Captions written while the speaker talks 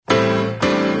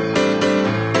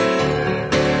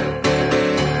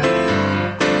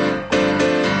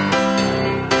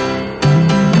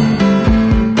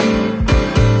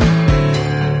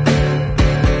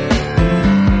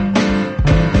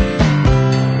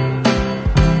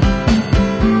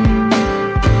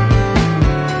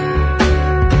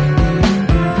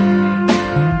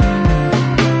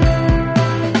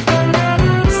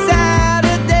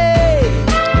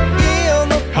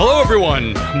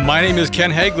My name is Ken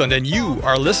Haglund, and you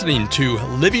are listening to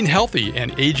Living Healthy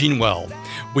and Aging Well.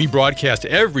 We broadcast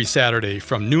every Saturday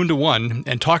from noon to 1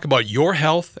 and talk about your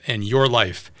health and your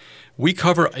life. We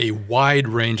cover a wide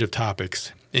range of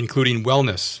topics, including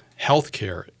wellness, health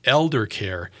care, elder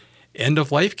care,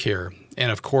 end-of-life care,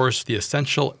 and of course, the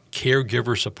essential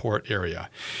caregiver support area.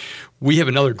 We have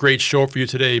another great show for you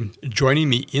today. Joining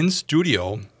me in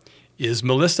studio is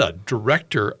Melissa,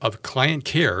 Director of Client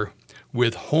Care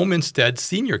with Home Instead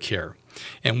Senior Care.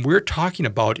 And we're talking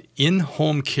about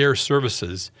in-home care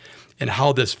services and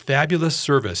how this fabulous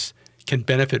service can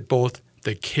benefit both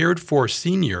the cared-for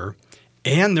senior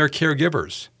and their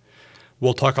caregivers.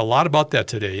 We'll talk a lot about that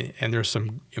today, and there's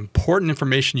some important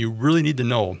information you really need to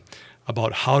know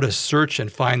about how to search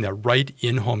and find the right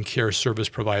in-home care service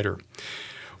provider.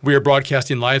 We are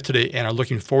broadcasting live today and are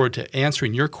looking forward to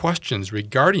answering your questions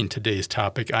regarding today's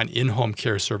topic on in-home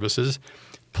care services.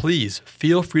 Please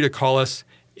feel free to call us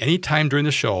anytime during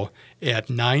the show at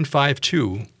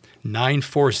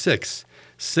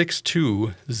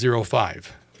 952-946-6205.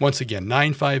 Once again,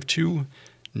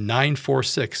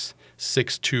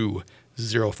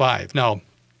 952-946-6205. Now,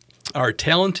 our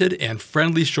talented and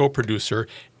friendly show producer,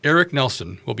 Eric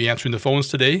Nelson, will be answering the phones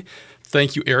today.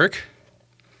 Thank you, Eric.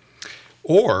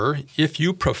 Or, if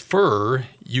you prefer,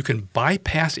 you can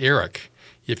bypass Eric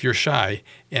if you're shy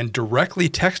and directly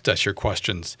text us your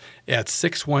questions at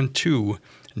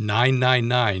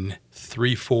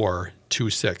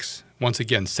 612-999-3426. Once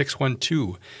again,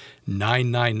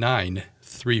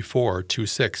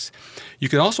 612-999-3426. You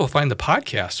can also find the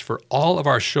podcast for all of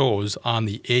our shows on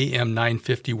the AM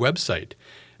 950 website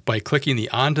by clicking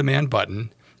the on-demand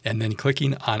button and then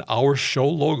clicking on our show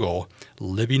logo,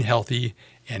 Living Healthy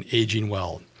and Aging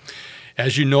Well.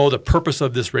 As you know, the purpose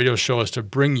of this radio show is to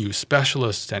bring you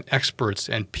specialists and experts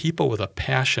and people with a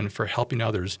passion for helping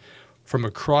others from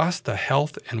across the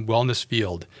health and wellness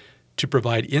field to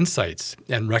provide insights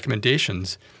and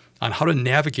recommendations on how to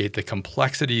navigate the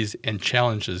complexities and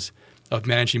challenges of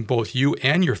managing both you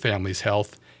and your family's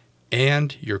health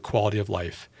and your quality of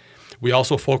life. We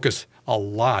also focus a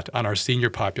lot on our senior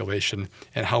population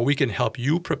and how we can help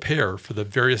you prepare for the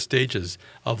various stages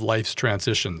of life's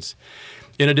transitions.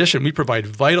 In addition, we provide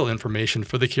vital information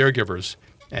for the caregivers,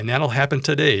 and that'll happen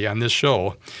today on this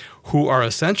show, who are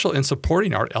essential in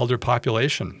supporting our elder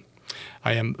population.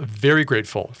 I am very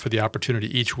grateful for the opportunity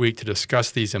each week to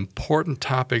discuss these important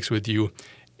topics with you,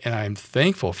 and I am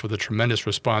thankful for the tremendous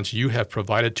response you have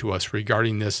provided to us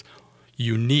regarding this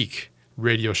unique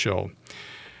radio show.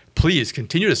 Please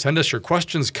continue to send us your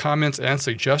questions, comments, and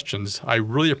suggestions. I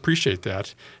really appreciate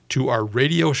that to our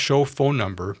radio show phone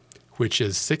number, which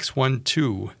is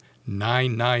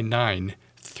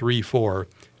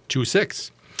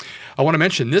 612-999-3426. I want to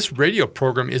mention this radio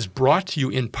program is brought to you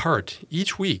in part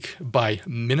each week by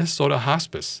Minnesota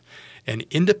Hospice, an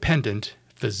independent,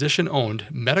 physician-owned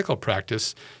medical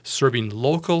practice serving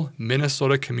local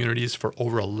Minnesota communities for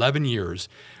over 11 years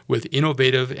with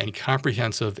innovative and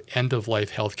comprehensive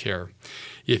end-of-life health care.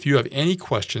 If you have any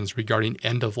questions regarding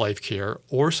end-of-life care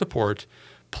or support,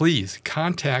 please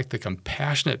contact the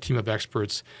compassionate team of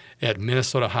experts at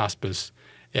Minnesota Hospice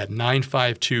at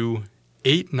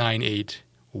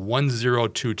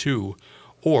 952-898-1022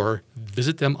 or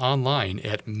visit them online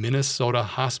at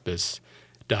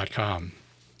minnesotahospice.com.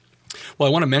 Well,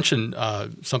 I want to mention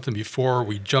something before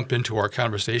we jump into our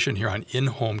conversation here on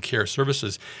in-home care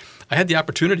services. I had the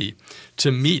opportunity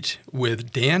to meet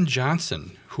with Dan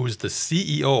Johnson, who is the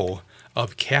CEO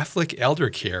of Catholic Elder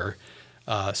Care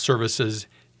Services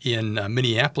in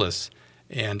Minneapolis,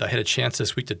 and I had a chance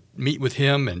this week to meet with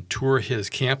him and tour his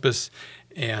campus,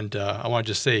 and I want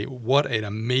to just say what an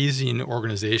amazing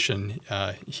organization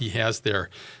he has there.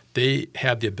 They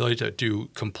have the ability to do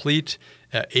complete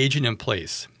aging in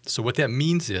place. So what that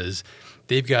means is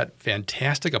they've got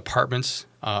fantastic apartments,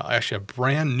 actually a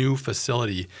brand new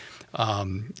facility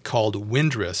called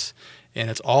Windress, and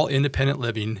it's all independent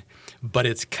living, but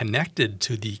it's connected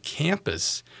to the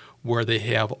campus where they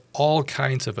have all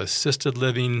kinds of assisted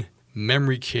living,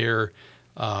 memory care,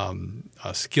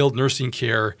 skilled nursing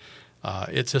care.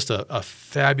 It's just a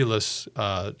fabulous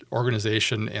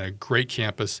organization and a great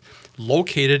campus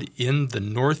located in the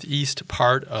northeast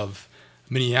part of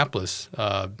Minneapolis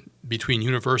between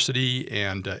University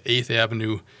and 8th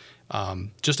Avenue.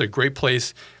 Just a great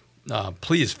place.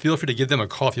 Please feel free to give them a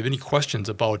call if you have any questions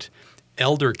about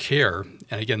elder care.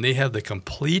 And again, they have the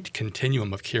complete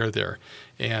continuum of care there.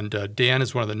 And Dan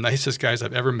is one of the nicest guys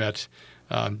I've ever met.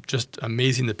 Just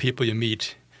amazing the people you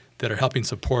meet that are helping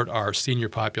support our senior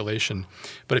population.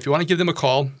 But if you want to give them a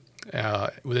call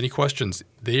with any questions,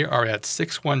 they are at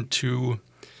 612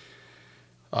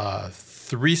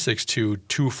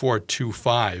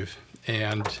 362-2425.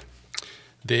 And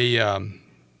they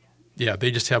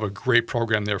just have a great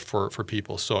program there for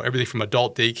people. So everything from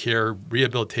adult daycare,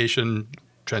 rehabilitation,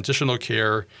 transitional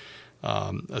care,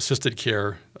 assisted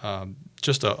care,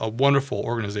 just a wonderful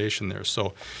organization there.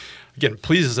 So again,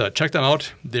 please check them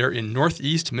out. They're in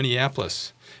Northeast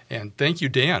Minneapolis. And thank you,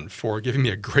 Dan, for giving me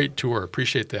a great tour.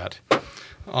 Appreciate that.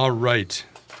 All right.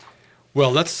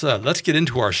 Well, let's get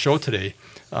into our show today.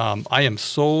 I am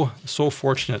so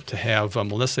fortunate to have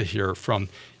Melissa here from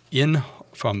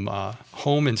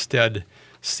Home Instead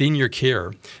Senior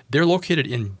Care. They're located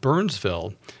in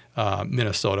Burnsville,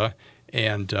 Minnesota,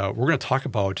 and we're going to talk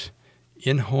about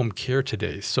in-home care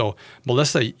today. So,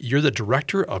 Melissa, you're the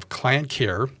Director of Client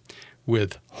Care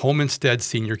with Home Instead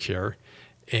Senior Care,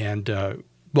 and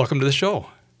welcome to the show.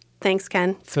 Thanks,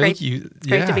 Ken. It's Thank great. you. It's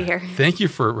great to be here. Thank you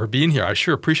for being here. I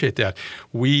sure appreciate that.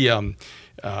 We, in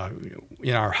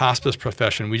our hospice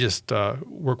profession, we just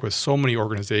work with so many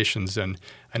organizations, and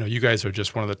I know you guys are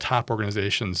just one of the top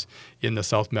organizations in the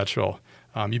South Metro.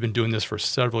 You've been doing this for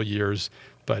several years,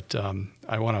 but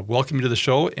I want to welcome you to the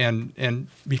show. And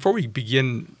before we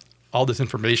begin all this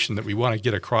information that we want to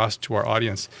get across to our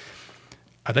audience,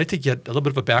 I'd like to get a little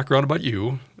bit of a background about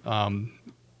you.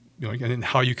 And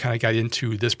how you kind of got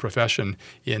into this profession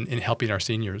in helping our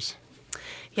seniors.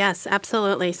 Yes,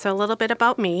 absolutely. So a little bit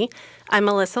about me. I'm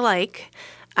Melissa Leick.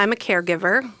 I'm a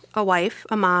caregiver, a wife,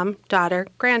 a mom, daughter,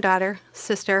 granddaughter,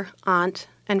 sister, aunt,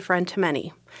 and friend to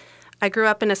many. I grew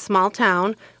up in a small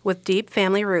town with deep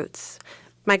family roots.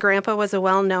 My grandpa was a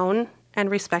well-known and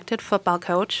respected football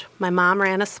coach. My mom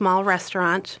ran a small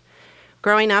restaurant.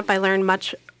 Growing up, I learned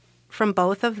much from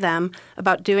both of them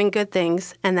about doing good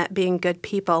things and that being good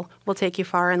people will take you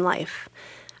far in life.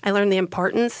 I learned the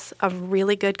importance of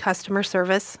really good customer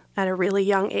service at a really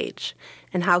young age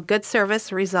and how good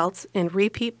service results in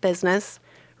repeat business,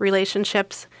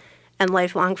 relationships, and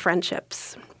lifelong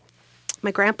friendships.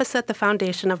 My grandpa set the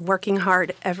foundation of working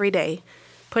hard every day,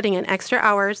 putting in extra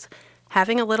hours,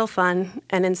 having a little fun,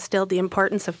 and instilled the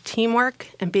importance of teamwork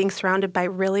and being surrounded by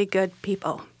really good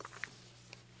people.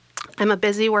 I'm a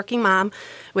busy working mom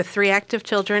with 3 active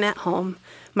children at home.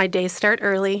 My days start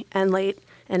early and late,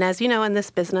 and as you know in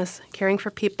this business, caring for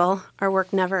people, our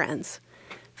work never ends.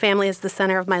 Family is the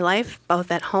center of my life, both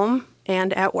at home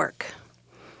and at work.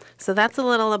 So that's a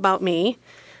little about me.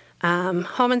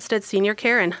 Home Instead Senior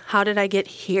Care, and how did I get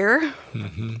here?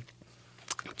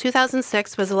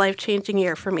 2006 was a life-changing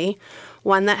year for me,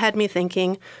 one that had me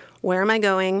thinking, where am I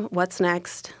going? What's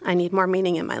next? I need more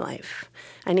meaning in my life.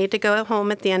 I need to go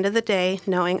home at the end of the day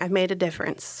knowing I've made a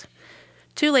difference.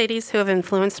 2 ladies who have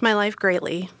influenced my life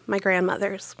greatly, my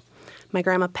grandmothers. My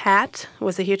grandma Pat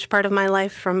was a huge part of my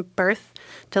life from birth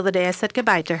till the day I said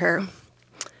goodbye to her.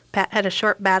 Pat had a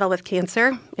short battle with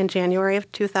cancer in January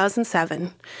of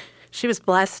 2007. She was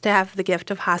blessed to have the gift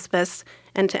of hospice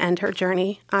and to end her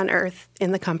journey on earth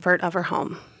in the comfort of her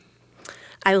home.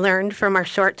 I learned from our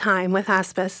short time with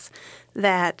hospice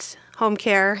that home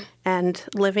care and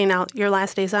living out your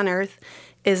last days on earth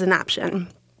is an option.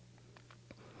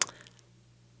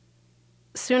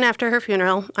 Soon after her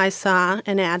funeral, I saw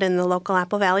an ad in the local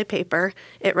Apple Valley paper.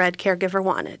 It read, "Caregiver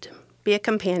wanted. Be a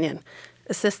companion.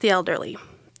 Assist the elderly."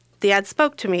 The ad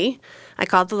spoke to me. I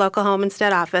called the local Home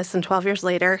Instead office, and 12 years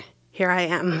later, here I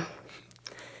am.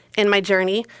 In my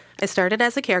journey, I started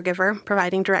as a caregiver,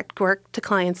 providing direct work to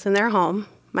clients in their home,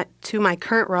 to my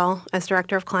current role as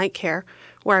Director of Client Care,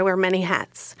 where I wear many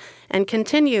hats, and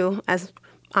continue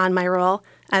on my role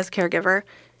as caregiver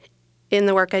in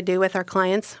the work I do with our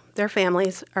clients, their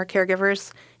families, our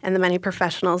caregivers, and the many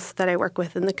professionals that I work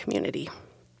with in the community.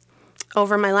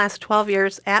 Over my last 12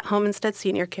 years at Home Instead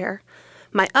Senior Care,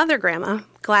 my other grandma,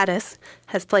 Gladys,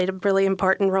 has played a really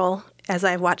important role as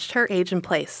I've watched her age in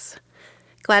place.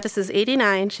 Gladys is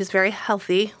 89. She's very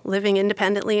healthy, living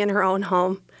independently in her own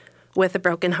home with a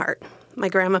broken heart. My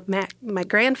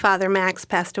grandfather, Max,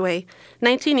 passed away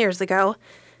 19 years ago,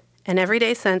 and every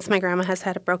day since, my grandma has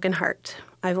had a broken heart.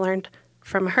 I've learned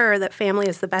from her that family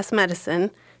is the best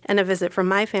medicine, and a visit from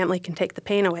my family can take the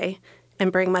pain away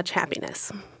and bring much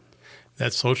happiness.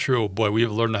 That's so true. Boy,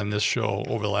 we've learned on this show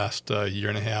over the last year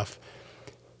and a half,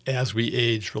 as we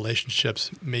age, relationships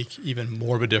make even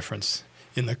more of a difference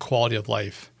in the quality of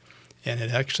life. And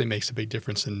it actually makes a big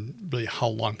difference in really how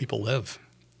long people live.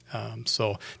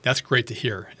 So that's great to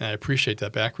hear, and I appreciate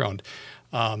that background.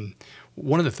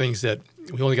 One of the things that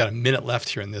we only got a minute left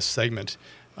here in this segment,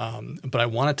 but I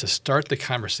wanted to start the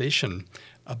conversation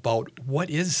about what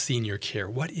is senior care,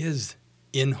 what is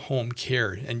in-home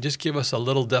care, and just give us a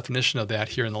little definition of that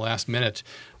here in the last minute,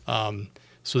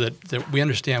 so that we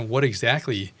understand what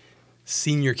exactly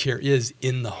senior care is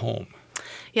in the home.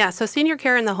 Yeah, so senior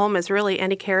care in the home is really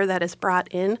any care that is brought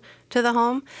in to the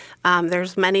home.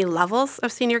 There's many levels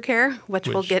of senior care, which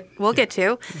we'll get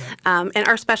to. And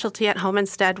our specialty at Home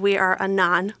Instead, we are a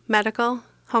non-medical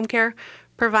home care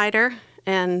provider,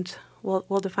 and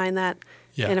we'll define that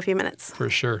in a few minutes. For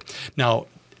sure. Now,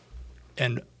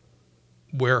 and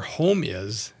where home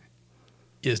is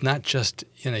not just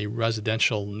in a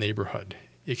residential neighborhood.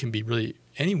 It can be really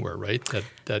anywhere, right,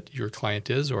 that your client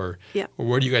is, or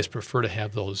where do you guys prefer to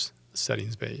have those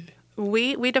settings be?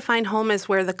 We define home as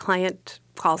where the client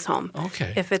calls home.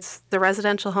 Okay. If it's the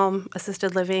residential home,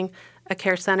 assisted living, a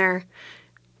care center,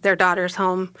 their daughter's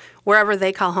home, wherever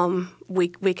they call home, we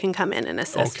can come in and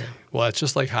assist. Okay. Well, it's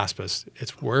just like hospice.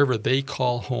 It's wherever they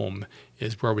call home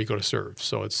is where we go to serve.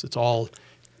 So it's all,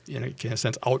 in a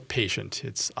sense, outpatient.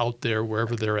 It's out there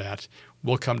wherever they're at.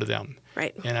 We'll come to them.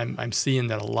 Right. And I'm seeing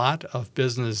that a lot of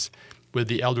business with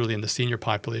the elderly and the senior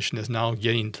population is now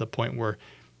getting to the point where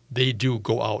they do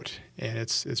go out. And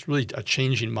it's really a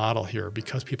changing model here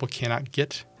because people cannot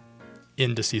get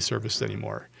in to see services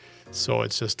anymore. So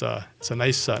it's just it's a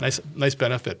nice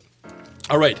benefit.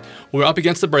 All right, we're up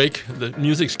against the break. The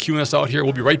music's cueing us out here.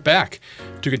 We'll be right back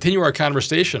to continue our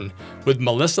conversation with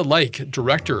Melissa Leick,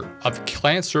 Director of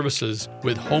Client Services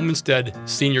with Home Instead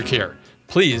Senior Care.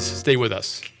 Please stay with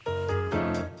us.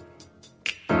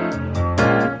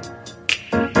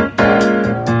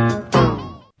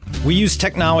 We use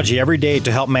technology every day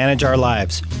to help manage our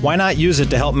lives. Why not use it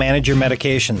to help manage your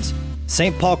medications?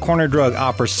 St. Paul Corner Drug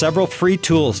offers several free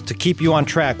tools to keep you on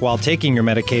track while taking your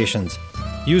medications.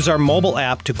 Use our mobile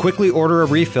app to quickly order a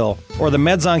refill, or the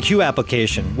Meds on Q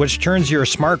application, which turns your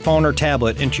smartphone or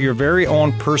tablet into your very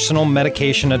own personal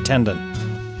medication attendant.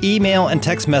 Email and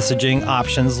text messaging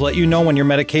options let you know when your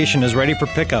medication is ready for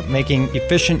pickup, making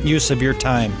efficient use of your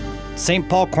time. St.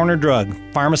 Paul Corner Drug,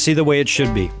 pharmacy the way it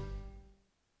should be.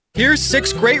 Here's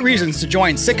 6 great reasons to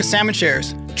join Sitka Salmon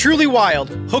Shares. Truly wild,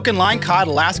 hook and line caught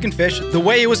Alaskan fish the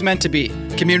way it was meant to be.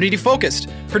 Community focused,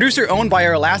 producer owned by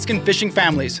our Alaskan fishing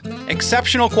families.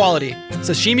 Exceptional quality,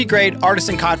 sashimi grade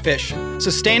artisan caught fish.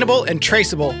 Sustainable and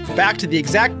traceable, back to the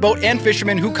exact boat and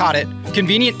fisherman who caught it.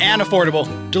 Convenient and affordable,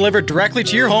 delivered directly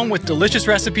to your home with delicious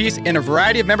recipes in a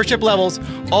variety of membership levels,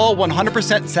 all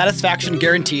 100% satisfaction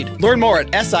guaranteed. Learn more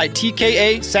at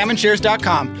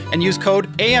sitka-salmonshares.com and use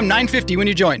code AM950 when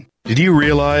you join. Did you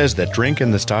realize that Drink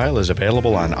in the Style is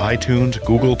available on iTunes,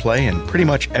 Google Play, and pretty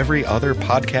much every other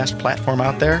podcast platform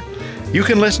out there? You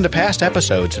can listen to past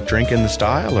episodes of Drink in the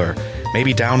Style, or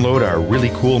maybe download our really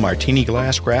cool martini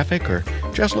glass graphic, or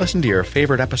just listen to your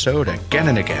favorite episode again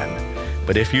and again.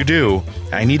 But if you do,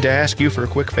 I need to ask you for a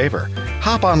quick favor.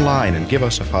 Hop online and give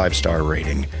us a 5-star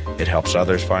rating. It helps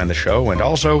others find the show and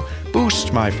also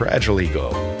boosts my fragile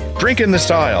ego. Drink in the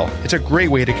Style. It's a great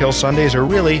way to kill Sundays, or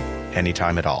really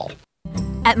anytime at all.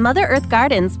 At Mother Earth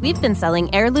Gardens, we've been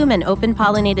selling heirloom and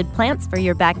open-pollinated plants for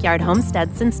your backyard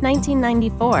homestead since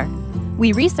 1994.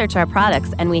 We research our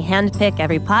products and we hand-pick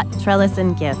every pot, trellis,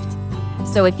 and gift.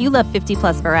 So if you love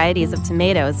 50-plus varieties of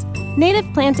tomatoes, native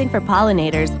planting for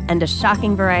pollinators, and a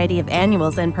shocking variety of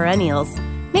annuals and perennials,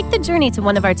 make the journey to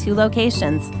one of our 2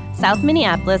 locations, South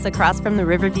Minneapolis across from the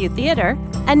Riverview Theater,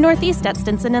 and Northeast at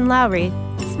Stinson and Lowry.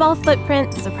 Small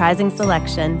footprint, surprising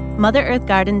selection.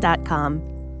 MotherEarthGarden.com.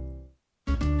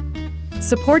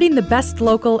 Supporting the best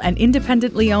local and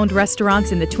independently owned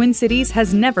restaurants in the Twin Cities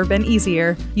has never been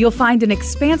easier. You'll find an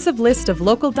expansive list of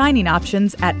local dining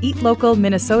options at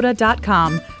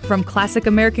eatlocalminnesota.com, from classic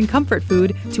American comfort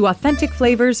food to authentic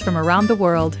flavors from around the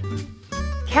world.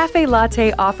 Cafe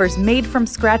Latte offers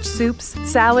made-from-scratch soups,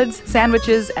 salads,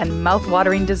 sandwiches, and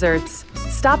mouth-watering desserts.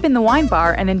 Stop in the wine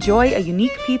bar and enjoy a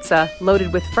unique pizza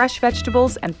loaded with fresh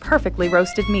vegetables and perfectly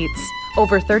roasted meats.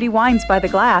 Over 30 wines by the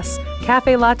glass,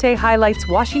 Cafe Latte highlights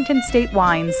Washington State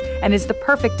wines and is the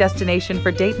perfect destination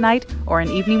for date night or an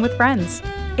evening with friends.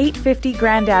 850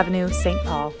 Grand Avenue, St.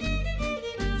 Paul.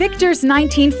 Victor's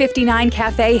 1959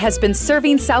 Cafe has been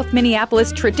serving South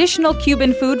Minneapolis traditional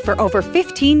Cuban food for over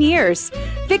 15 years.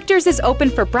 Victor's is open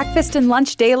for breakfast and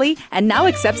lunch daily and now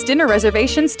accepts dinner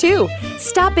reservations too.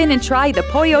 Stop in and try the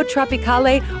Pollo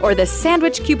Tropicale or the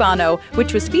Sandwich Cubano,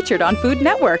 which was featured on Food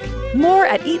Network. More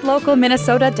at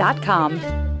eatlocalminnesota.com.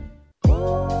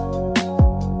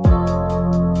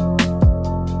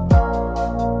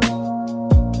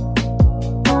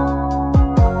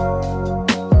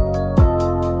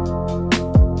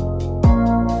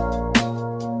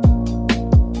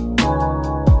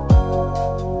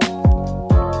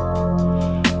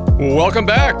 Welcome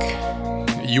back.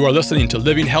 You are listening to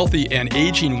Living Healthy and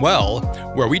Aging Well,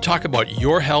 where we talk about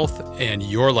your health and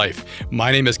your life. My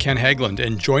name is Ken Haglund,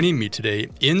 and joining me today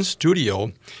in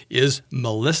studio is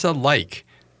Melissa Leick,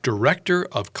 Director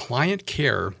of Client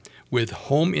Care with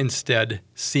Home Instead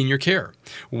Senior Care.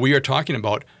 We are talking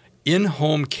about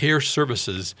in-home care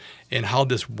services and how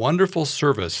this wonderful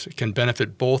service can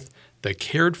benefit both the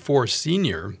cared for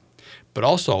senior, but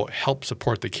also help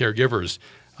support the caregivers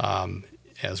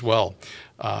as well.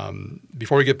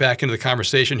 Before we get back into the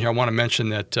conversation here, I want to mention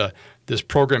that this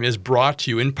program is brought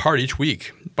to you in part each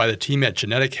week by the team at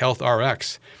Genetic Health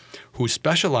RX, who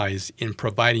specialize in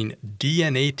providing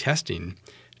DNA testing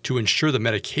to ensure the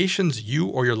medications you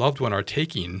or your loved one are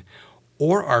taking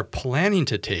or are planning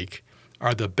to take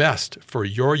are the best for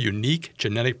your unique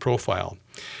genetic profile.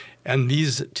 And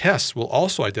these tests will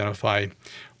also identify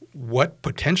what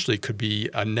potentially could be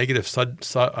a negative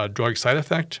drug side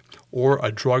effect or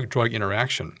a drug-drug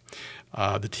interaction.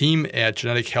 The team at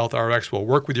Genetic Health RX will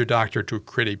work with your doctor to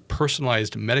create a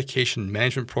personalized medication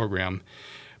management program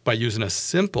by using a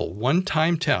simple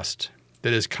one-time test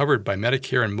that is covered by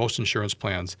Medicare and most insurance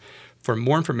plans. For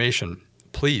more information,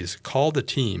 please call the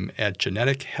team at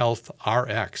Genetic Health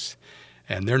RX,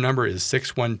 and their number is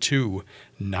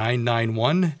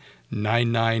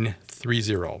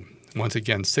 612-991-9930. Once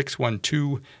again,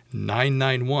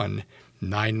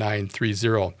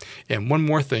 612-991-9930. And one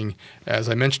more thing, as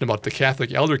I mentioned about the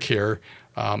Catholic Elder Care,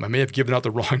 I may have given out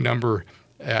the wrong number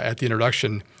at the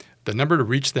introduction. The number to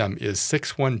reach them is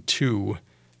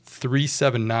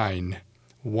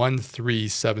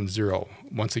 612-379-1370.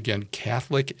 Once again,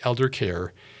 Catholic Elder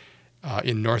Care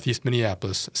in Northeast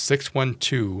Minneapolis,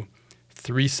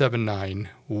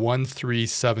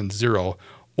 612-379-1370.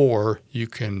 Or you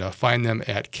can find them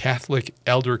at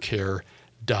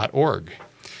catholiceldercare.org.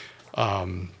 All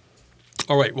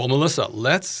right, well, Melissa,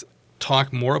 let's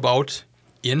talk more about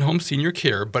in-home senior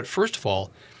care. But first of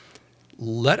all,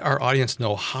 let our audience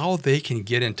know how they can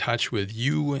get in touch with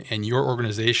you and your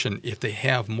organization if they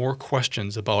have more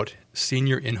questions about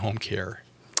senior in-home care.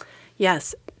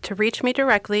 Yes, to reach me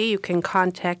directly, you can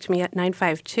contact me at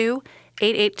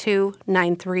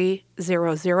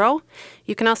 952-882-9300.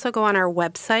 You can also go on our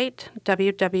website,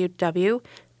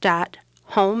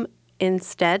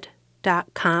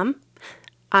 www.homeinstead.com.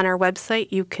 On our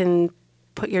website, you can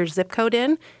put your zip code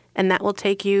in, and that will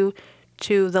take you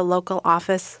to the local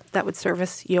office that would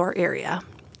service your area.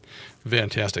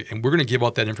 Fantastic. And we're going to give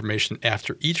out that information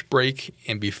after each break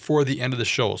and before the end of the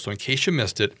show. So in case you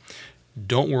missed it,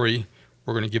 don't worry.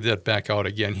 We're going to give that back out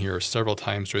again here several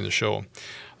times during the show.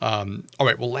 All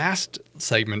right. Well, last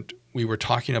segment, we were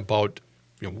talking about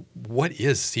what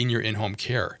is senior in-home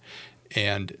care?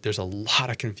 And there's a lot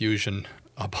of confusion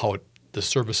about the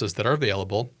services that are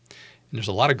available. And there's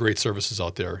a lot of great services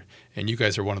out there, and you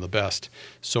guys are one of the best.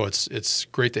 So it's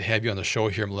great to have you on the show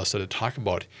here, Melissa, to talk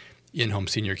about in-home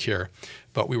senior care.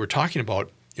 But we were talking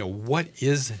about, what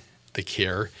is the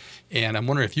care? And I'm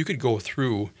wondering if you could go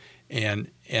through and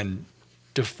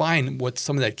define what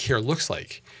some of that care looks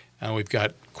like. We've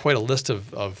got quite a list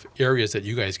of areas that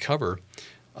you guys cover.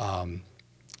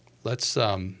 Let's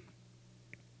talk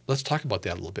about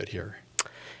that a little bit here.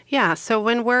 Yeah, so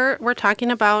when we're talking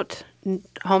about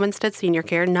home instead senior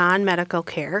care, non-medical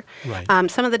care, right.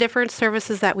 Some of the different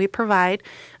services that we provide,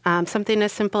 something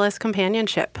as simple as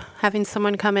companionship, having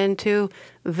someone come in to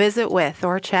visit with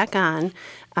or check on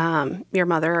your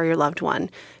mother or your loved one.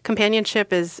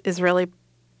 Companionship is really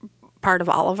part of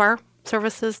all of our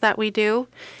services that we do.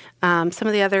 Some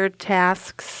of the other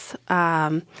tasks,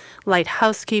 light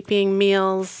housekeeping,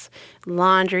 meals,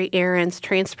 laundry, errands,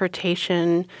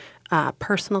 transportation,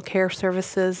 personal care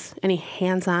services, any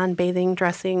hands-on bathing,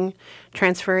 dressing,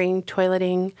 transferring,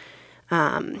 toileting,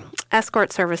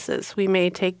 escort services. We may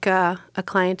take a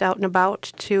client out and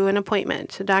about to an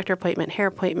appointment, a doctor appointment, hair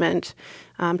appointment,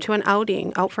 to an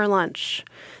outing, out for lunch,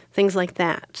 things like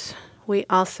that. We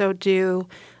also do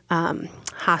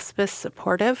hospice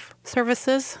supportive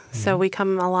services. Mm-hmm. So we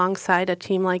come alongside a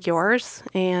team like yours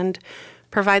and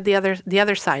provide the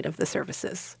other side of the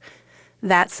services.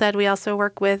 That said, we also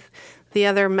work with the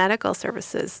other medical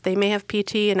services. They may have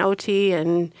PT and OT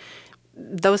and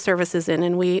those services in,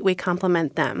 and we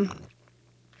complement them.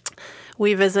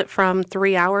 We visit from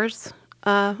 3 hours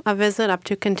a visit up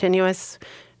to continuous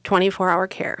 24-hour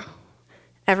care.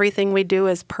 Everything we do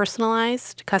is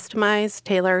personalized, customized,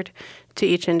 tailored to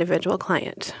each individual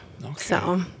client. Okay.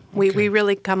 So we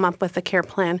really come up with a care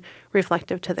plan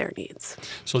reflective to their needs.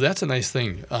 So that's a nice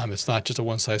thing. It's not just a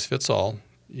one-size-fits-all.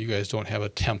 You guys don't have a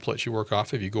template you work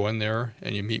off of. You go in there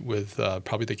and you meet with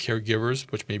probably the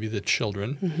caregivers, which may be the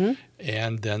children, mm-hmm.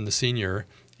 and then the senior,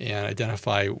 and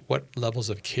identify what levels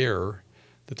of care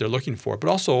that they're looking for, but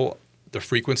also the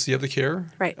frequency of the care,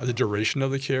 right, the duration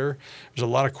of the care. There's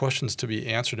a lot of questions to be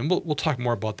answered, and we'll talk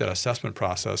more about that assessment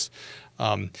process.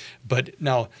 But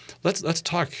now let's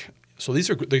talk. So these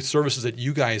are the services that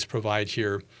you guys provide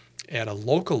here at a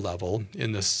local level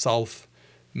in the South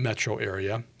Metro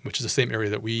area, which is the same area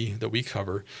that we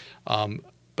cover.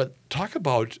 But talk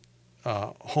about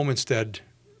Home Instead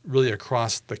really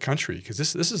across the country, because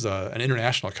this is an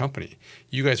international company.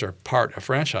 You guys are a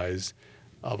franchise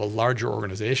of a larger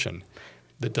organization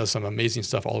that does some amazing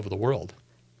stuff all over the world.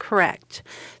 Correct.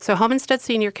 So Home Instead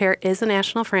Senior Care is a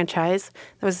national franchise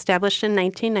that was established in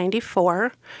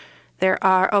 1994. There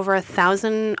are over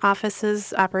 1,000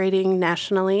 offices operating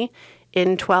nationally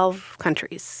in 12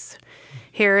 countries.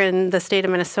 Here in the state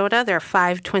of Minnesota, there are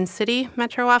 5 Twin City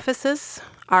metro offices.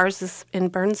 Ours is in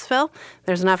Burnsville.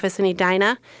 There's an office in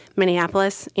Edina,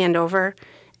 Minneapolis, Andover,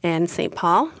 and St.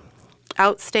 Paul.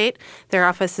 Outstate, there are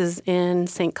offices in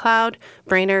St. Cloud,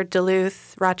 Brainerd,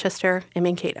 Duluth, Rochester, and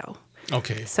Mankato.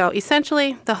 Okay. So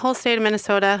essentially, the whole state of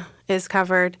Minnesota is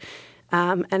covered.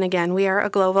 And again, we are a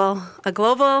global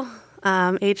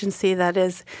agency that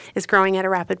is growing at a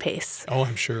rapid pace. Oh,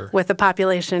 I'm sure. With a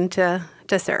population to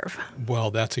serve.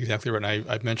 Well, that's exactly right. And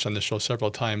I've mentioned on the show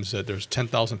several times that there's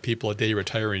 10,000 people a day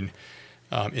retiring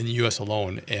in the U.S.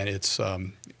 alone, and it's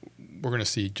we're going to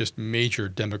see just major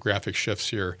demographic shifts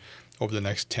here over the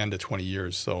next 10 to 20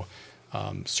 years. So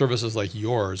services like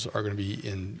yours are going to be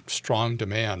in strong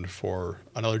demand for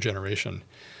another generation.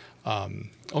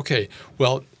 Okay,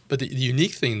 well, but the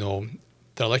unique thing, though,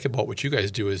 that I like about what you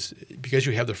guys do is because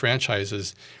you have the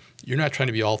franchises, you're not trying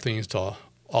to be all things to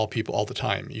all people all the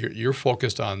time. You're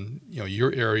focused on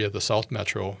your area, the South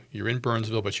Metro. You're in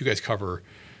Burnsville, but you guys cover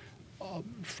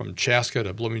from Chaska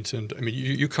to Bloomington. I mean,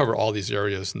 you cover all these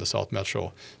areas in the South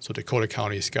Metro. So Dakota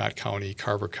County, Scott County,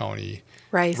 Carver County,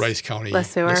 Rice County,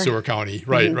 LeSueur County.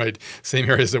 Right, right. Same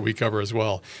areas that we cover as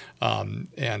well.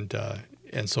 And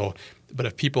so, but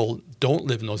if people don't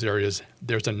live in those areas,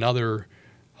 there's another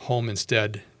Home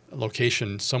Instead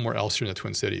location somewhere else here in the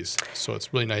Twin Cities. So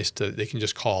it's really nice they can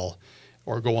just call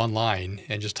or go online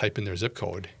and just type in their zip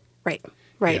code. Right.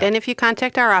 Yeah. And if you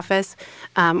contact our office,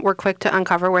 we're quick to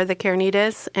uncover where the care need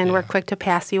is, and we're quick to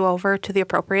pass you over to the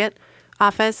appropriate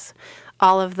office.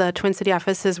 All of the Twin City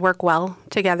offices work well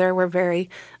together. We're very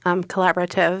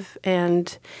collaborative,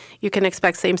 and you can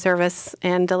expect same service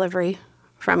and delivery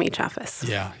from each office.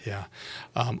 Yeah.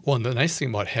 Well, and the nice thing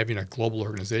about having a global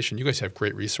organization, you guys have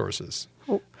great resources.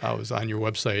 I was on your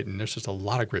website, and there's just a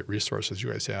lot of great resources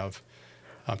you guys have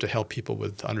to help people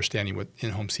with understanding what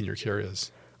in-home senior care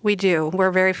is. We do.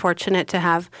 We're very fortunate to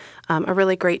have a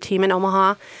really great team in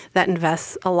Omaha that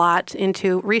invests a lot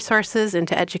into resources,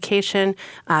 into education,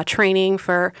 training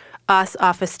for us,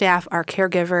 office staff, our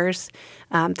caregivers.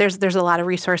 There's a lot of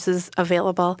resources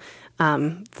available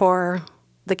for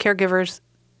the caregivers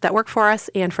that work for us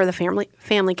and for the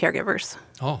family caregivers.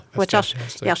 Oh, that's which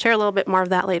fantastic. I'll share a little bit more of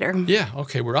that later. Yeah,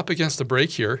 okay. We're up against the break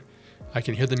here. I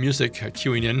can hear the music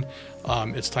queuing in.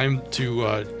 It's time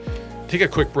to take a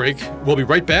quick break. We'll be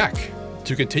right back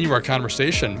to continue our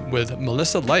conversation with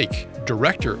Melissa Leick,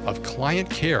 Director of Client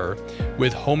Care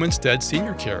with Home Instead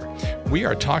Senior Care. We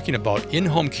are talking about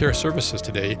in-home care services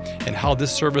today and how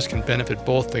this service can benefit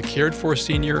both the cared for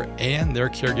senior and their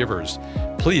caregivers.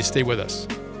 Please stay with us.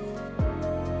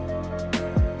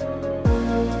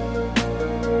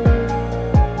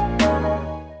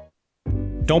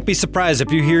 Don't be surprised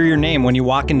if you hear your name when you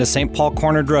walk into St. Paul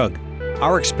Corner Drug.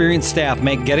 Our experienced staff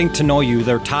make getting to know you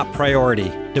their top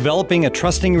priority. Developing a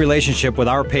trusting relationship with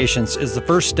our patients is the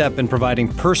first step in providing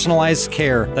personalized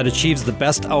care that achieves the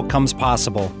best outcomes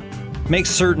possible. Make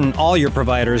certain all your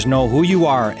providers know who you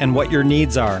are and what your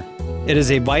needs are. It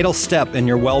is a vital step in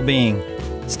your well-being.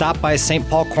 Stop by St.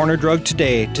 Paul Corner Drug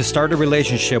today to start a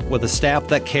relationship with a staff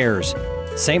that cares.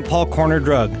 St. Paul Corner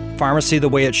Drug, pharmacy the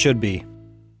way it should be.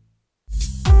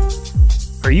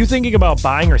 Are you thinking about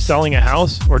buying or selling a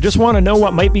house, or just want to know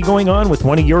what might be going on with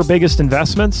one of your biggest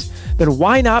investments? Then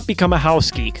why not become a house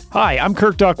geek? Hi, I'm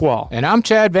Kirk Duckwall. And I'm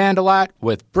Chad Vandelat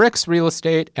with Bricks Real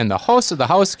Estate and the host of the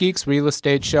House Geeks Real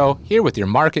Estate Show, here with your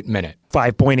Market Minute.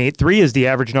 5.83 is the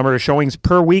average number of showings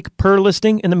per week per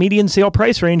listing in the median sale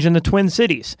price range in the Twin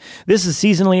Cities. This is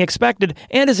seasonally expected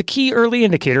and is a key early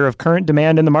indicator of current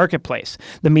demand in the marketplace.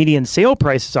 The median sale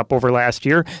price is up over last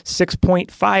year,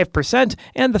 6.5%,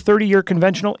 and the 30-year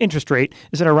conventional interest rate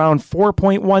is at around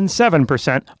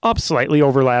 4.17%, up slightly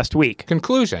over last week.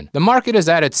 Conclusion: the market is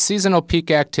at its seasonal peak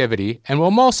activity and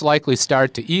will most likely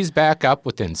start to ease back up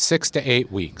within 6 to 8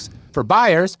 weeks. For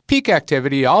buyers, peak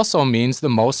activity also means the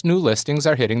most new listings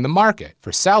are hitting the market.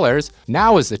 For sellers,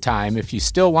 now is the time if you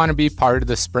still want to be part of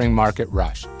the spring market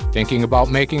rush. Thinking about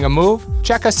making a move?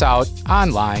 Check us out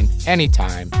online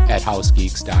anytime at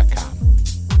housegeeks.com.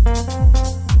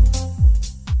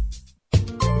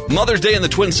 Mother's Day in the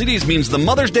Twin Cities means the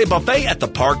Mother's Day Buffet at the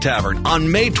Park Tavern.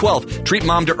 On May 12th, treat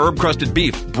Mom to herb-crusted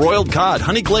beef, broiled cod,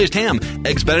 honey-glazed ham,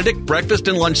 eggs Benedict, breakfast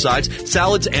and lunch sides,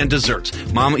 salads, and desserts.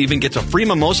 Mom even gets a free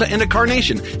mimosa and a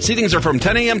carnation. Seatings are from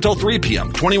 10 a.m. till 3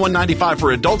 p.m. $21.95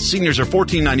 for adults. Seniors are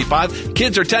 $14.95.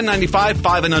 Kids are $10.95.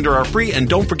 5 and under are free. And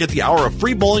don't forget the hour of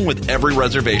free bowling with every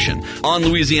reservation. On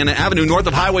Louisiana Avenue, north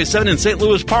of Highway 7 in St.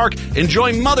 Louis Park,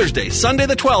 enjoy Mother's Day, Sunday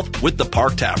the 12th, with the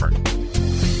Park Tavern.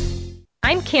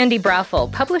 I'm Candy Brothel,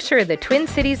 publisher of the Twin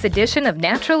Cities edition of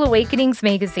Natural Awakenings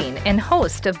magazine and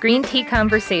host of Green Tea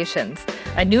Conversations,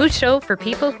 a news show for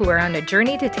people who are on a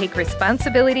journey to take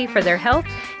responsibility for their health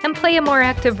and play a more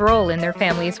active role in their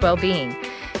family's well-being.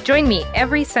 Join me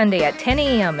every Sunday at 10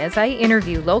 a.m. as I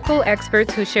interview local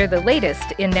experts who share the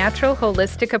latest in natural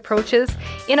holistic approaches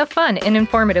in a fun and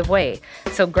informative way.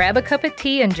 So grab a cup of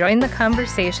tea and join the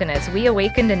conversation as we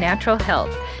awaken to natural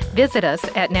health. Visit us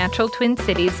at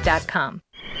naturaltwincities.com.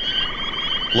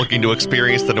 Looking to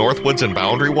experience the Northwoods and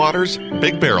Boundary Waters?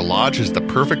 Big Bear Lodge is the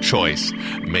perfect choice.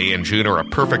 May and June are a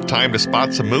perfect time to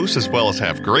spot some moose as well as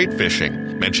have great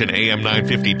fishing. Mention AM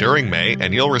 950 during May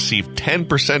and you'll receive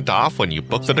 10% off when you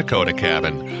book the Dakota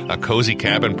Cabin. A cozy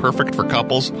cabin perfect for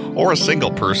couples or a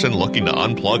single person looking to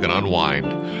unplug and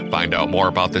unwind. Find out more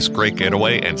about this great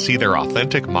getaway and see their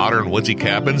authentic modern woodsy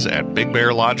cabins at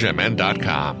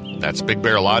BigBearLodgeMN.com. That's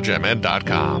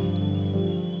BigBearLodgeMN.com.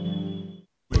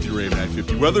 With your AM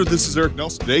 950 weather, this is Eric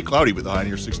Nelson. Today, cloudy with a high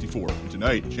near 64. And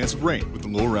tonight, chance of rain with a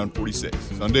low around 46.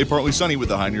 Sunday, partly sunny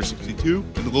with a high near 62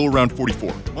 and a low around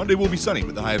 44. Monday will be sunny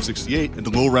with a high of 68 and a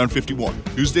low around 51.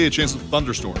 Tuesday, a chance of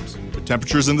thunderstorms with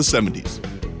temperatures in the 70s.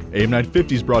 AM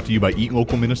 950 is brought to you by Eat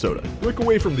Local Minnesota. Break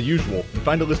away from the usual and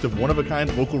find a list of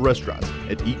one-of-a-kind local restaurants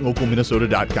at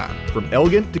eatlocalminnesota.com. From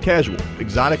elegant to casual,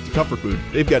 exotic to comfort food,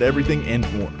 they've got everything and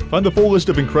more. Find the full list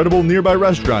of incredible nearby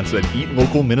restaurants at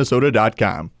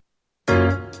eatlocalminnesota.com.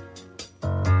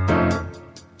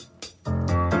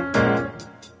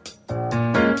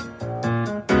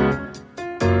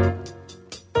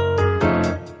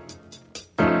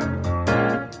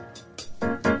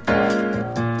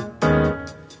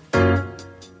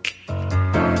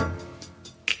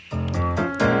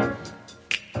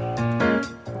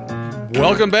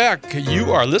 Welcome back.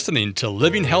 You are listening to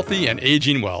Living Healthy and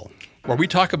Aging Well, where we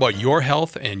talk about your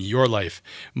health and your life.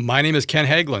 My name is Ken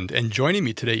Haglund, and joining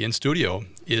me today in studio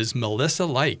is Melissa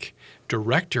Leick,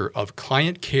 Director of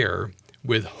Client Care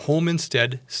with Home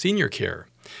Instead Senior Care.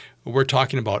 We're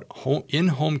talking about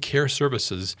in-home care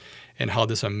services and how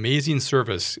this amazing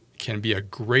service can be a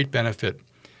great benefit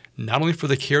not only for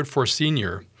the cared for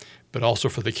senior, but also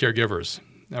for the caregivers.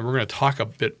 And we're going to talk a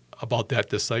bit about that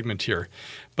this segment here.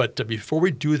 But before we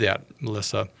do that,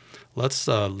 Melissa, let's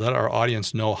let our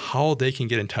audience know how they can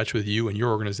get in touch with you and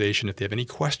your organization if they have any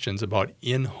questions about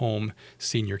in-home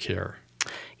senior care.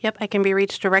 Yep, I can be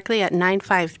reached directly at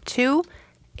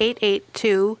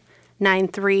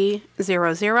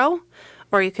 952-882-9300,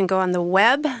 or you can go on the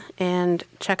web and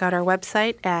check out our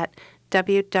website at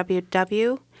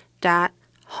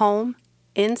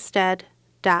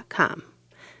www.homeinstead.com.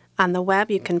 On the web,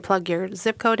 you can plug your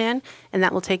zip code in, and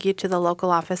that will take you to the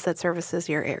local office that services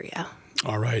your area.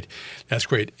 All right. That's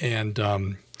great. And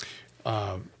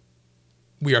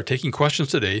we are taking questions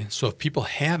today, so if people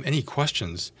have any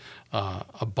questions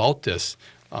about this,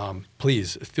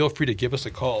 please feel free to give us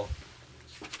a call.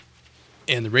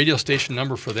 And the radio station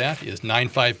number for that is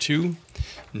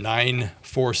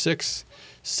 952-946-6205,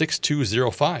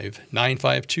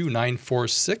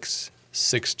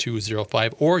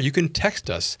 952-946-6205, or you can text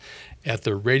us at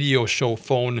the radio show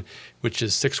phone, which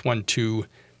is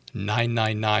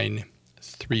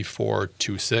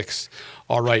 612-999-3426.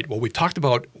 All right. Well, we talked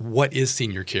about what is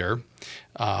senior care,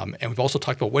 and we've also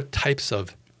talked about what types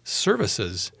of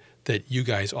services that you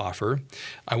guys offer.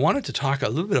 I wanted to talk a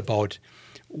little bit about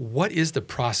what is the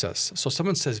process. So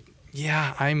someone says,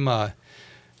 yeah, I'm a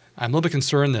little bit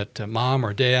concerned that mom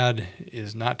or dad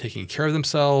is not taking care of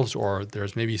themselves, or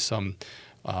there's maybe some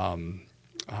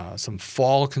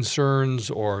fall concerns,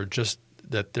 or just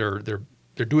that they're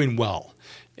doing well.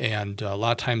 And a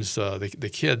lot of times the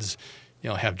kids,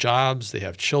 have jobs, they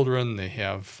have children, they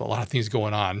have a lot of things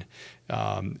going on,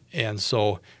 and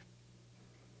so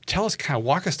tell us, kind of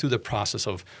walk us through the process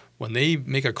of when they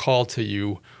make a call to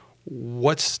you,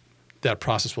 what's that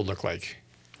process will look like.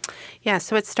 Yeah,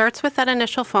 so it starts with that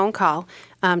initial phone call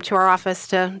to our office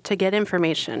to get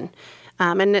information.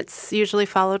 And it's usually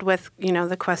followed with,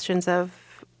 the questions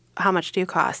of how much do you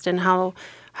cost and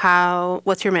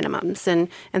what's your minimums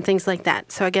and things like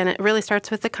that. So again, it really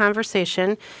starts with the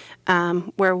conversation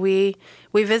where we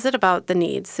visit about the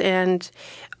needs, and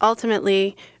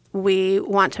ultimately we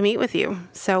want to meet with you.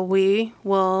 So we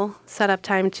will set up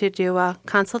time to do a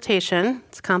consultation.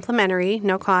 It's complimentary,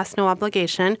 no cost, no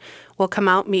obligation. We'll come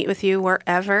out, meet with you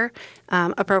wherever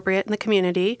appropriate in the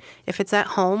community. If it's at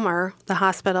home or the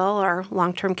hospital or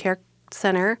long-term care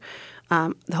center,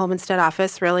 the home instead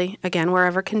office, really, again,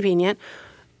 wherever convenient,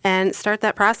 and start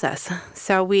that process.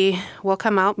 So we will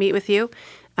come out, meet with you,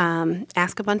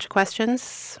 ask a bunch of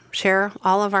questions, share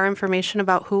all of our information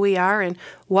about who we are and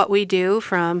what we do,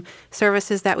 from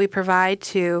services that we provide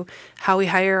to how we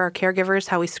hire our caregivers,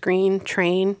 how we screen,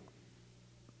 train,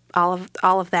 all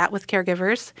of that with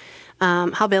caregivers,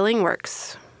 how billing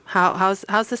works.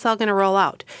 How's this all going to roll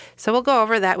out? So we'll go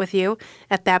over that with you.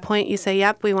 At that point, you say,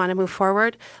 yep, we want to move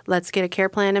forward. Let's get a care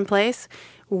plan in place.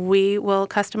 We will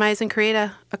customize and create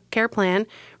a care plan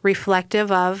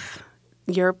reflective of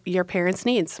your parents'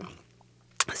 needs.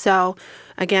 So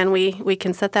again, we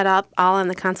can set that up all in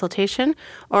the consultation,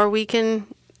 or we can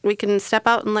step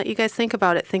out and let you guys think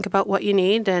about it. Think about what you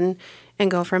need and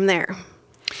go from there.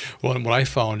 Well, and what I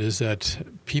found is that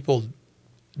people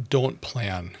don't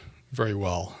plan very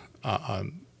well.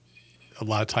 A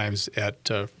lot of times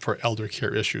for elder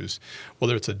care issues,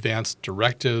 whether it's advanced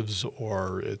directives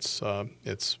or it's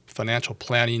financial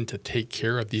planning to take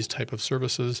care of these type of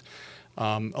services.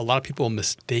 A lot of people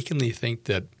mistakenly think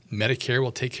that Medicare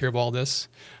will take care of all this,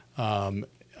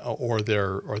 or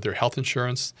their health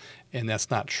insurance, and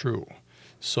that's not true.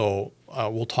 So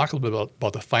we'll talk a little bit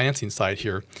about the financing side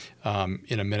here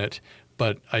in a minute.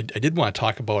 But I did want to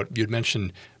talk about, you had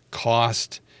mentioned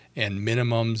cost and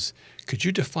minimums. Could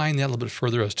you define that a little bit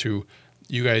further as to,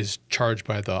 you guys charge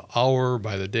by the hour,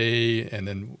 by the day, and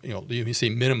then you say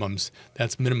minimums,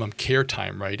 that's minimum care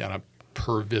time, right, on a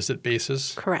per visit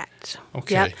basis? Correct.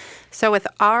 Okay. Yep. So with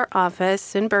our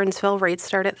office in Burnsville, rates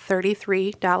start at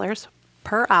 $33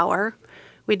 per hour.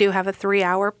 We do have a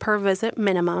 3-hour per visit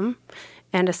minimum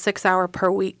and a 6-hour per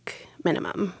week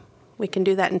minimum. We can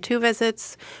do that in 2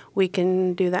 visits. We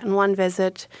can do that in 1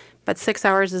 visit, but 6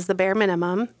 hours is the bare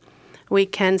minimum. We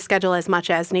can schedule as much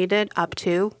as needed, up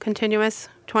to continuous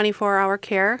 24-hour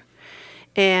care.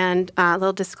 And a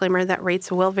little disclaimer that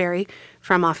rates will vary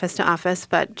from office to office,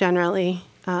 but generally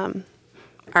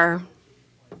are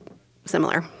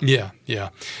similar. Yeah.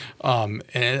 And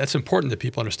it's important that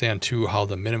people understand, too, how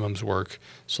the minimums work,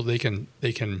 so they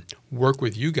can work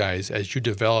with you guys as you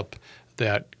develop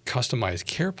that customized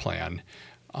care plan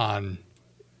on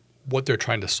what they're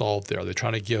trying to solve there. They're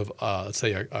trying to give, let's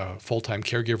say, a full-time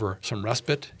caregiver some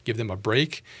respite, give them a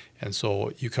break. And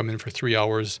so you come in for 3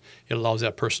 hours. It allows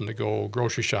that person to go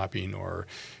grocery shopping or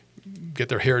get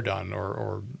their hair done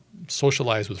or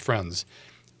socialize with friends.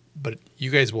 But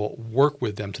you guys will work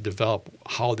with them to develop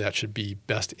how that should be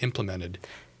best implemented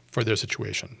for their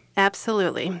situation.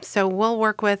 Absolutely. So we'll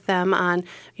work with them on,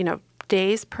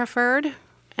 days preferred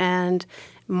and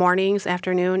mornings,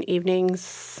 afternoon,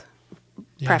 evenings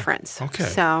preference. Okay.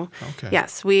 So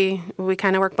yes, we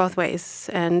kind of work both ways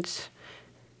and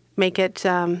make it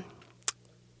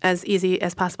as easy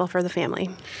as possible for the family.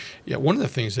 Yeah, one of the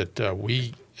things that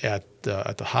we at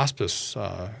the hospice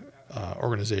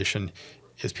organization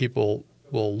is people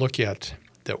will look at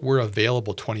that we're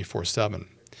available 24/7,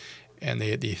 and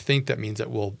they think that means that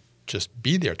we'll just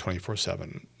be there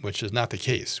 24/7, which is not the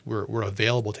case. We're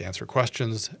available to answer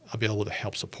questions, available to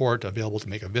help support, available to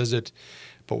make a visit,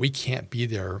 but we can't be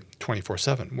there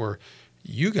 24/7. Where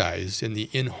you guys in the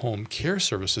in-home care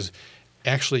services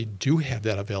actually do have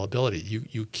that availability.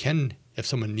 You can, if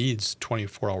someone needs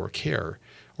 24-hour care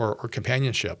or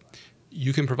companionship,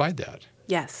 you can provide that.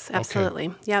 Yes, absolutely.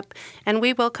 Okay. Yep. And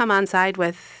we will come on side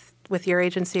with your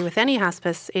agency, with any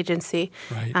hospice agency.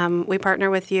 Right. We partner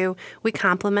with you. We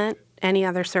complement any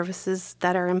other services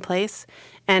that are in place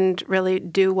and really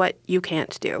do what you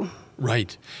can't do.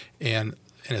 Right. And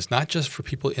it's not just for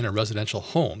people in a residential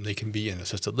home. They can be in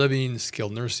assisted living,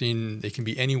 skilled nursing. They can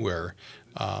be anywhere.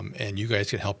 And you guys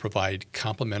can help provide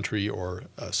complementary or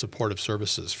supportive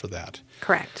services for that.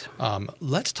 Correct.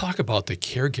 Let's talk about the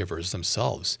caregivers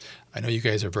themselves. I know you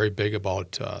guys are very big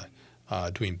about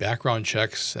doing background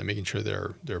checks and making sure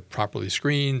they're properly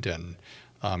screened. And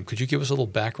could you give us a little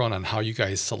background on how you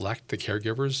guys select the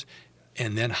caregivers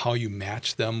and then how you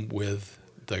match them with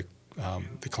the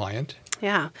client?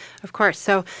 Yeah, of course.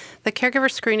 So the caregiver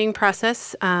screening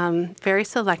process, very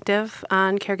selective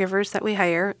on caregivers that we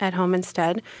hire at home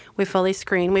instead. We fully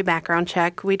screen, we background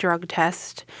check, we drug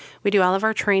test, we do all of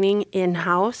our training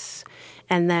in-house,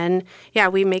 and then,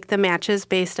 we make the matches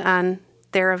based on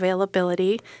their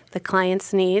availability, the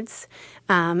client's needs,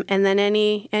 and then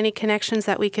any connections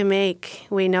that we can make.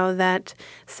 We know that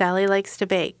Sally likes to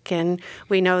bake, and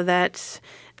we know that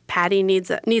Patty needs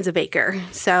a baker.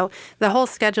 So the whole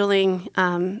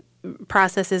scheduling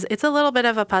process it's a little bit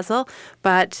of a puzzle,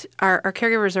 but our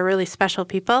caregivers are really special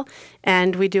people,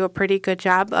 and we do a pretty good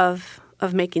job of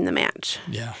making the match.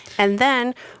 Yeah. And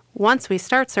then once we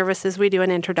start services, we do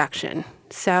an introduction.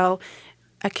 So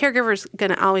a caregiver is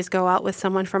going to always go out with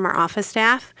someone from our office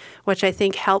staff, which I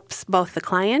think helps both the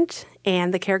client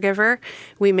and the caregiver.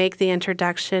 We make the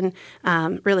introduction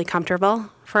really comfortable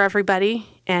for everybody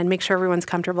and make sure everyone's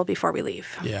comfortable before we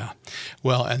leave. Yeah.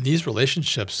 Well, and these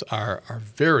relationships are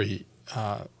very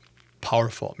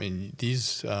powerful. I mean,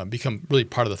 these become really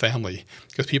part of the family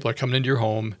because people are coming into your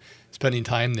home, spending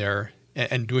time there,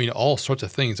 and doing all sorts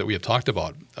of things that we have talked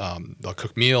about. They'll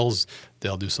cook meals,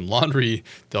 they'll do some laundry,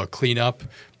 they'll clean up.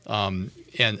 And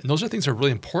those are things that are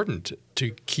really important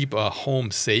to keep a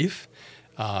home safe,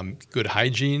 good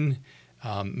hygiene,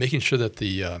 making sure that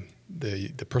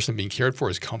the person being cared for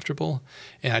is comfortable.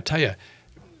 And I tell you,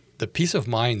 the peace of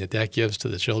mind that gives to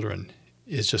the children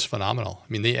is just phenomenal. I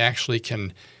mean, they actually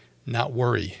can not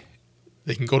worry.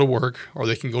 They can go to work or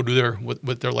they can go do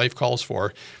what their life calls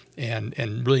for,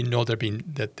 and really know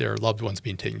that their loved one's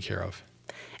being taken care of.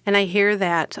 And I hear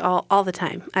that all the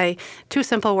time. Two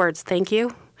simple words: thank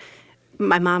you.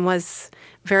 My mom was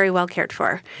very well cared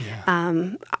for.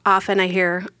 Yeah. Often I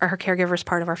hear her caregiver's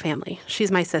part of our family. She's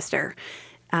my sister.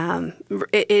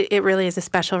 It really is a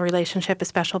special relationship, a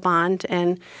special bond,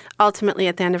 and ultimately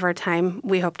at the end of our time,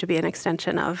 we hope to be an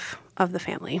extension of the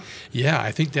family. Yeah,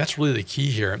 I think that's really the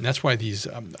key here, and that's why these.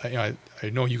 I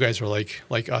know you guys are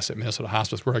like us at Minnesota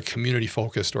Hospice. We're a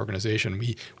community-focused organization.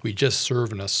 We just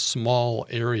serve in a small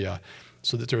area,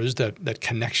 so that there is that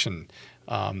connection,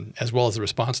 as well as the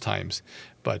response times.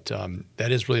 But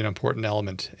that is really an important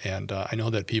element, and I know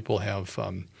that people have.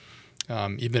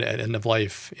 Even at end of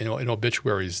life, in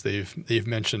obituaries, they've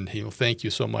mentioned, thank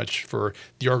you so much for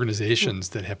the organizations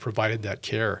that have provided that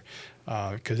care,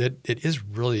 because it is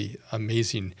really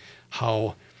amazing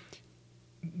how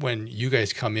when you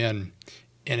guys come in,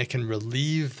 and it can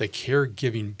relieve the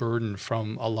caregiving burden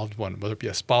from a loved one, whether it be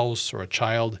a spouse or a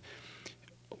child.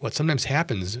 What sometimes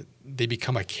happens, they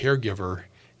become a caregiver,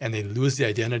 and they lose the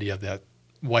identity of that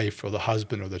wife or the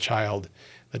husband or the child,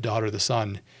 the daughter or the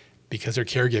son, because they're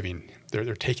caregiving.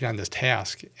 They're taking on this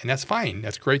task, and that's fine.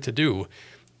 That's great to do,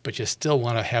 but you still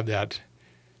want to have that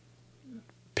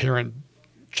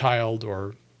parent-child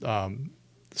or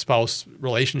spouse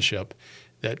relationship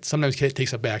that sometimes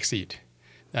takes a back seat.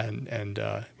 And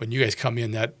when you guys come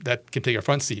in, that can take a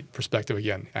front seat perspective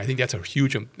again. I think that's a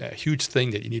huge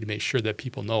thing that you need to make sure that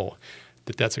people know,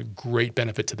 that that's a great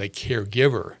benefit to the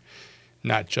caregiver,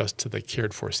 not just to the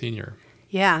cared for senior.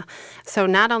 Yeah. So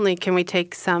not only can we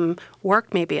take some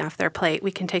work maybe off their plate,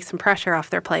 we can take some pressure off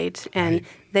their plate, and Right.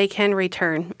 they can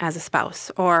return as a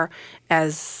spouse or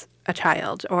as a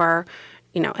child or,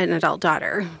 an adult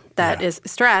daughter that is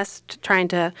stressed trying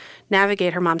to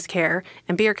navigate her mom's care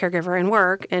and be her caregiver and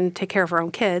work and take care of her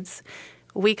own kids.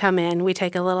 We come in, we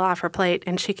take a little off her plate,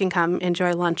 and she can come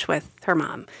enjoy lunch with her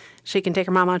mom. She can take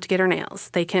her mom out to get her nails.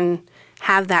 They can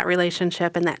have that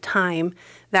relationship and that time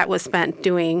that was spent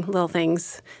doing little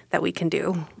things that we can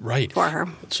do for her.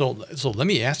 So let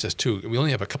me ask this too. We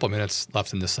only have a couple of minutes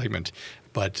left in this segment,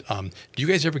 but do you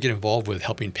guys ever get involved with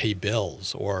helping pay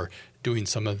bills or doing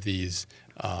some of these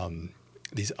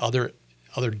other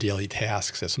daily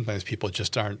tasks that sometimes people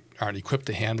just aren't equipped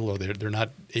to handle, or they're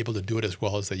not able to do it as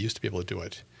well as they used to be able to do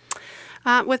it?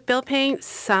 With bill paying,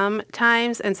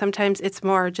 sometimes, and sometimes it's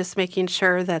more just making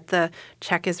sure that the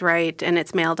check is right and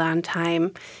it's mailed on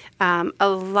time. A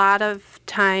lot of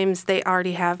times they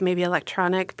already have maybe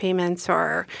electronic payments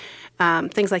or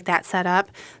things like that set up.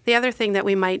 The other thing that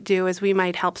we might do is we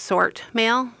might help sort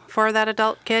mail for that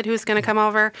adult kid who's going to come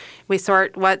over. We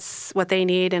sort what they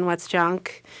need and what's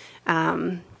junk,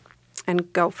 and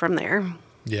go from there.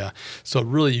 Yeah. So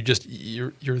really,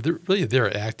 you're really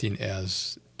there acting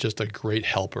as just a great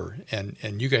helper,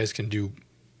 and you guys can do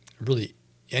really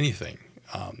anything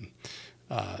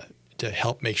to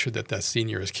help make sure that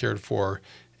senior is cared for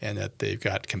and that they've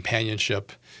got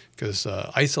companionship, because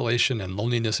isolation and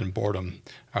loneliness and boredom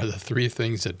are the three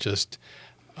things that just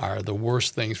are the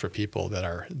worst things for people that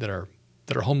are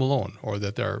home alone or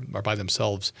that are by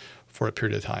themselves for a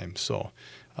period of time. So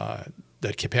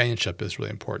that companionship is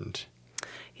really important.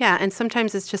 Yeah, and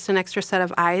sometimes it's just an extra set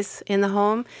of eyes in the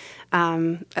home,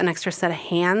 an extra set of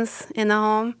hands in the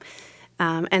home,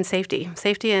 and safety.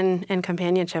 Safety and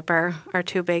companionship are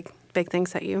two big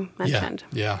things that you mentioned.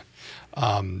 Yeah.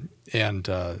 And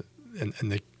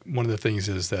one of the things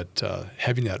is that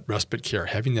having that respite care,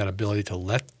 having that ability to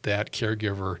let that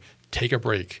caregiver take a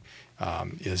break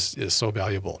is so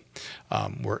valuable.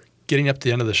 We're getting up to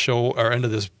the end of the show, or end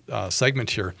of this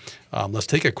segment here. Let's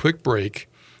take a quick break.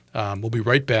 We'll be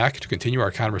right back to continue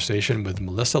our conversation with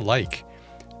Melissa Leick,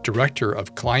 Director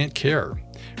of Client Care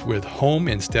with Home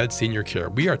Instead Senior Care.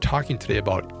 We are talking today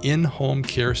about in-home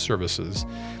care services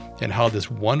and how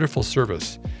this wonderful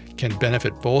service can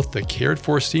benefit both the cared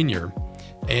for senior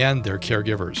and their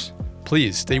caregivers.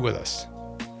 Please stay with us.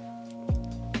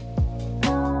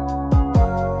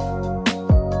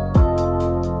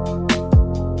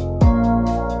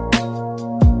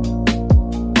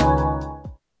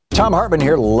 Tom Hartman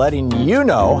here, letting you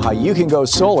know how you can go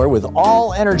solar with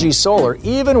All Energy Solar,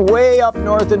 even way up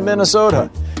north in Minnesota.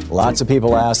 Lots of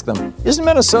people ask them, isn't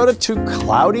Minnesota too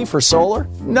cloudy for solar?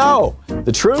 No.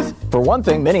 The truth? For one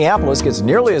thing, Minneapolis gets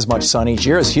nearly as much sun each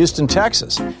year as Houston,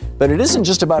 Texas. But it isn't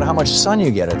just about how much sun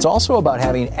you get. It's also about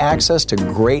having access to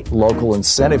great local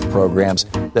incentive programs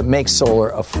that make solar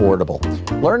affordable.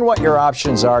 Learn what your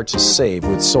options are to save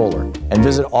with solar and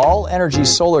visit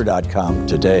allenergysolar.com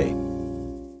today.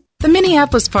 The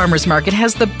Minneapolis Farmers Market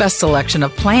has the best selection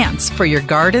of plants for your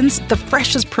gardens, the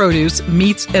freshest produce,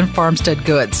 meats, and farmstead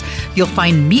goods. You'll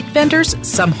find meat vendors,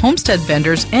 some homestead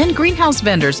vendors, and greenhouse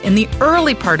vendors in the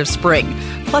early part of spring.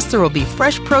 Plus, there will be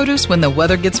fresh produce when the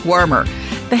weather gets warmer.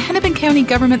 The Hennepin County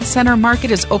Government Center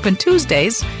Market is open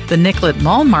Tuesdays, the Nicollet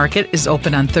Mall Market is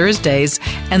open on Thursdays,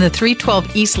 and the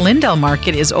 312 East Lindell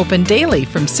Market is open daily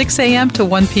from 6 a.m. to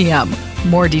 1 p.m.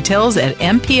 More details at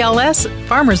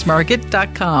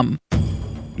mplsfarmersmarket.com.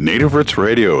 Native Roots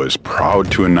Radio is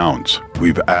proud to announce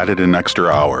we've added an extra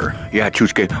hour. Yeah,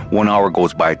 Chushke, 1 hour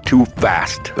goes by too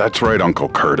fast. That's right, Uncle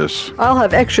Curtis. I'll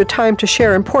have extra time to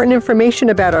share important information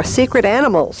about our secret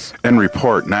animals. And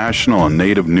report national and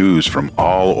native news from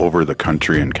all over the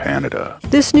country and Canada.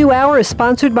 This new hour is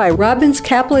sponsored by Robbins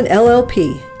Kaplan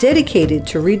LLP, dedicated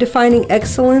to redefining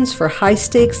excellence for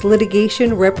high-stakes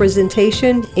litigation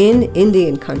representation in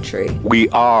Indian country. We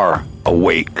are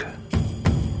awake.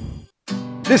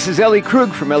 This is Ellie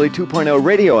Krug from Ellie 2.0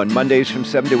 Radio on Mondays from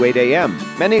 7 to 8 a.m.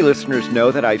 Many listeners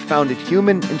know that I founded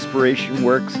Human Inspiration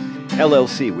Works,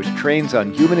 LLC, which trains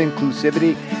on human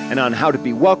inclusivity and on how to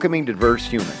be welcoming to diverse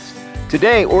humans.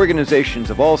 Today, organizations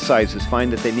of all sizes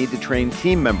find that they need to train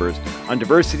team members on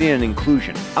diversity and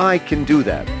inclusion. I can do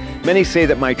that. Many say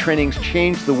that my trainings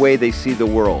change the way they see the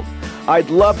world. I'd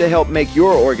love to help make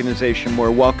your organization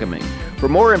more welcoming. For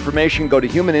more information, go to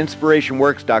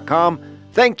humaninspirationworks.com.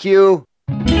 Thank you.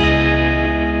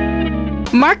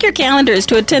 Mark your calendars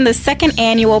to attend the second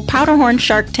annual Powderhorn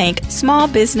Shark Tank Small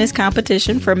Business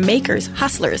Competition for makers,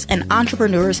 hustlers, and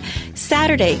entrepreneurs,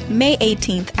 Saturday, May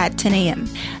 18th at 10 a.m.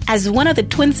 As one of the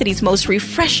Twin Cities' most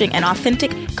refreshing and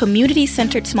authentic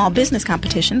community-centered small business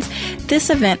competitions, this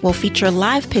event will feature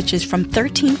live pitches from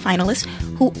 13 finalists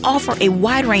who offer a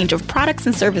wide range of products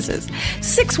and services.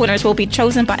 6 winners will be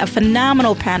chosen by a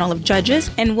phenomenal panel of judges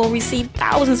and will receive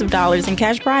thousands of dollars in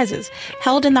cash prizes.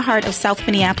 Held in the heart of South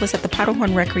Minneapolis at the Powderhorn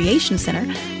Recreation Center,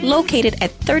 located at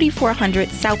 3400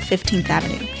 South 15th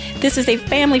Avenue. This is a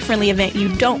family-friendly event you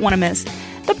don't want to miss.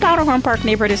 The Powderhorn Park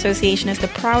Neighborhood Association is the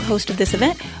proud host of this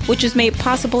event, which is made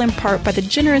possible in part by the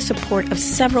generous support of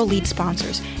several lead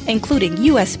sponsors, including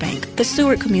U.S. Bank, the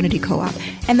Seward Community Co-op,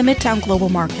 and the Midtown Global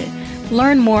Market.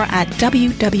 Learn more at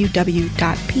www.ppna.org.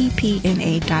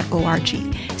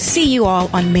 See you all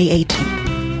on May 18th.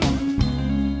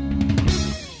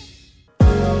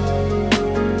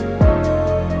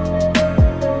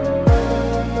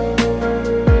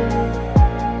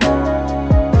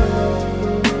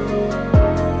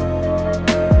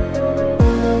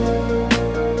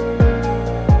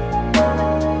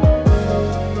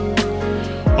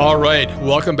 All right,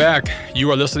 welcome back. You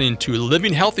are listening to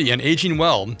Living Healthy and Aging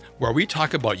Well, where we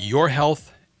talk about your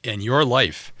health and your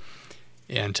life.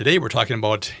 And today we're talking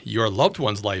about your loved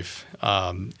one's life,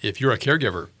 if you're a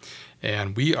caregiver.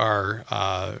 And we are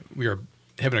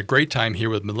having a great time here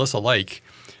with Melissa Leick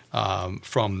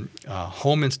from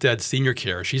Home Instead Senior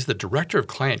Care. She's the Director of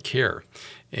Client Care.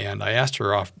 And I asked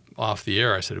her off the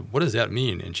air, I said, what does that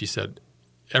mean? And she said,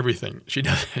 everything. She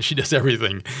does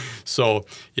everything. So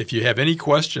if you have any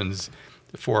questions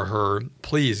for her,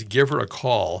 please give her a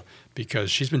call, because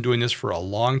she's been doing this for a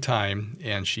long time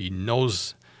and she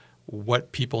knows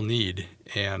what people need.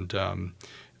 And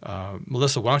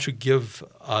Melissa, why don't you give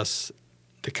us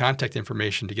the contact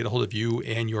information to get a hold of you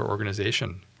and your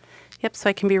organization. Yep, so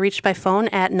I can be reached by phone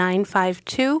at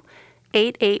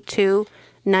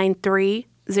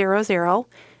 952-882-9300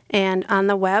 and on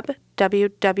the web,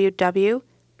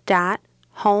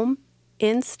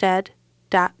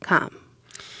 www.homeinstead.com.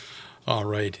 All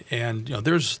right, and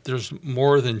there's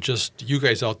more than just you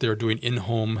guys out there doing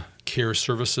in-home care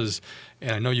services,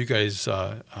 and I know you guys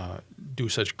do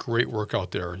such great work out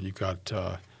there. You've got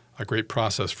a great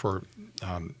process for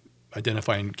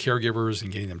identifying caregivers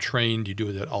and getting them trained. You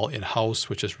do that all in-house,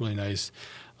 which is really nice.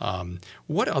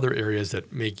 What other areas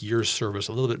that make your service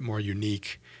a little bit more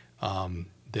unique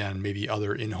than maybe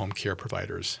other in-home care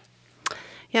providers?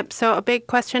 Yep, so a big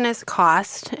question is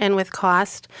cost, and with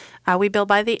cost, we bill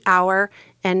by the hour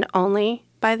and only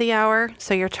by the hour.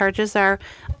 So your charges are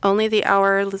only the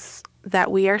hours that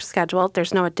we are scheduled.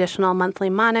 There's no additional monthly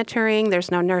monitoring.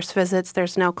 There's no nurse visits.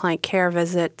 There's no client care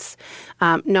visits.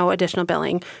 No additional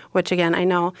billing, which again, I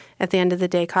know at the end of the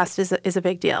day, cost is a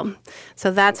big deal.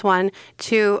 So that's one.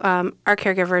 Two, our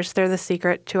caregivers, they're the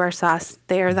secret to our sauce.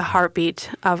 They are the heartbeat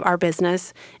of our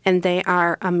business, and they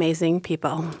are amazing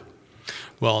people.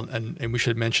 Well, and we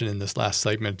should mention in this last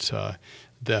segment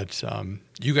that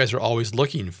you guys are always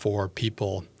looking for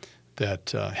people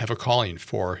that have a calling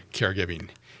for caregiving.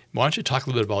 Why don't you talk a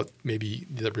little bit about maybe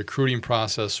the recruiting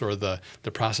process or the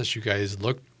process you guys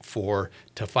look for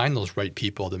to find those right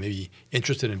people that may be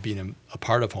interested in being a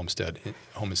part of Home Instead?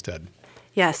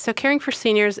 Yes, so caring for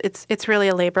seniors, it's really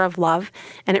a labor of love,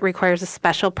 and it requires a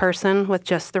special person with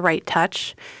just the right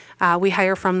touch. We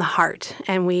hire from the heart,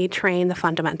 and we train the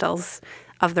fundamentals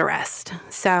of the rest.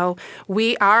 So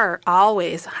we are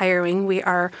always hiring. We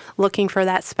are looking for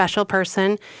that special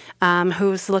person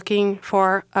who's looking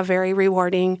for a very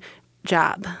rewarding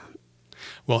job.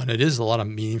 Well, and it is a lot of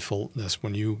meaningfulness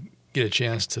when you get a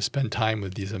chance to spend time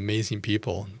with these amazing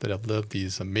people that have lived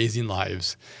these amazing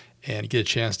lives and get a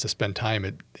chance to spend time.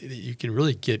 You can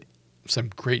really get some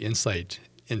great insight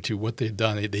into what they've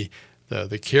done. The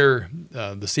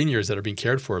seniors that are being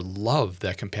cared for love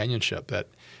that companionship, that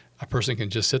a person can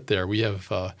just sit there. We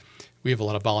have a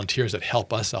lot of volunteers that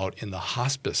help us out in the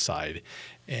hospice side,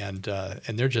 and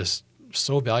they're just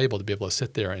so valuable to be able to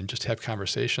sit there and just have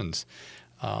conversations.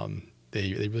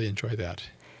 They really enjoy that.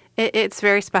 It's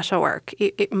very special work.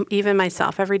 Even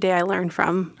myself, every day I learn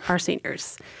from our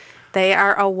seniors. They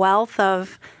are a wealth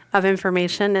of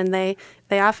information, and they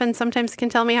often sometimes can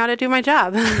tell me how to do my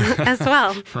job as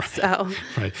well. Right. So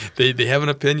right. They have an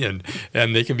opinion,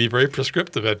 and they can be very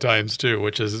prescriptive at times too,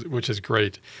 which is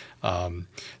great. But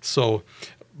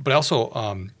I also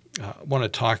want to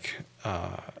talk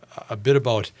a bit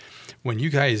about when you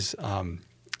guys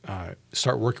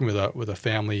start working with a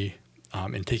family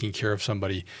and taking care of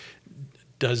somebody.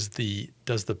 Does the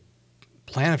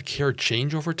plan of care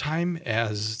change over time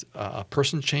as a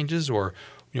person changes, or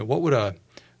what would I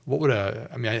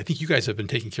think you guys have been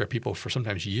taking care of people for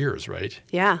sometimes years, right?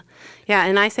 Yeah,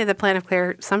 and I say the plan of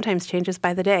care sometimes changes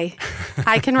by the day.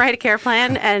 I can write a care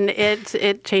plan, and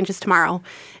it changes tomorrow,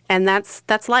 and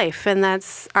that's life, and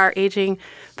that's our aging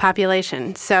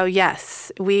population. So yes,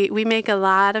 we make a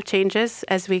lot of changes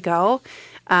as we go,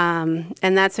 and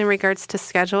that's in regards to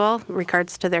schedule,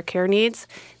 regards to their care needs.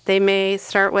 They may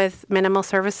start with minimal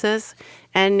services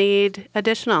and need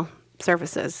additional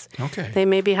services. Okay. They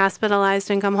may be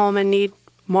hospitalized and come home and need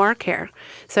more care.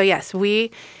 So yes, we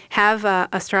have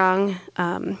a strong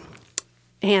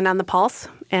hand on the pulse,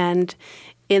 and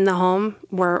in the home,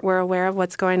 we're aware of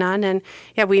what's going on, and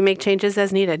we make changes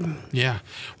as needed. Yeah.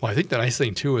 Well, I think the nice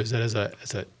thing too is that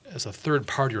as a third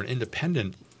party or an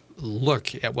independent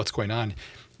look at what's going on,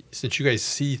 since you guys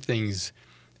see things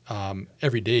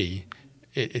every day,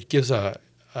 it gives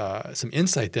some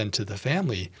insight then to the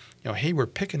family. Hey, we're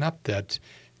picking up that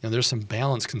there's some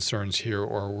balance concerns here,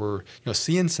 or we're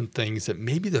seeing some things that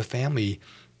maybe the family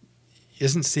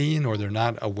isn't seeing, or they're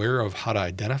not aware of how to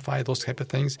identify those type of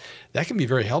things. That can be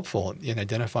very helpful in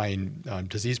identifying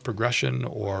disease progression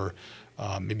or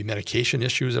maybe medication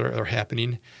issues that are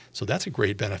happening. So that's a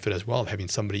great benefit as well of having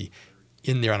somebody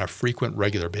in there on a frequent,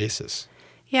 regular basis.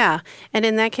 Yeah, and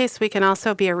in that case, we can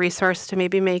also be a resource to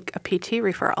maybe make a PT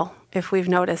referral if we've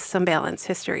noticed some balance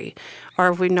history or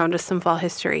if we've noticed some fall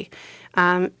history.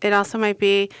 It also might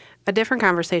be a different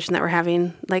conversation that we're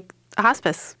having, like a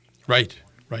hospice. Right,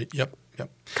 yep.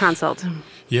 Consult.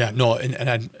 Yeah, no,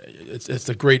 and it's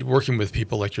a great working with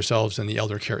people like yourselves in the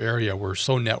elder care area. We're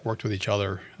so networked with each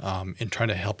other in trying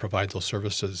to help provide those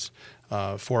services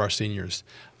for our seniors.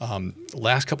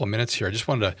 Last couple of minutes here, I just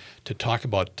wanted to talk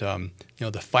about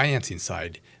the financing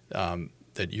side.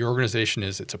 that your organization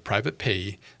it's a private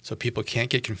pay, so people can't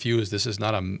get confused. This is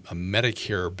not a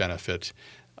Medicare benefit.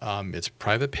 It's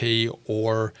private pay,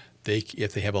 or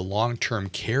if they have a long-term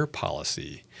care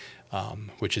policy,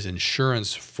 which is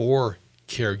insurance for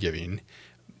caregiving,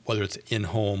 whether it's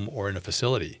in-home or in a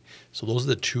facility. So those are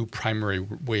the two primary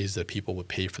ways that people would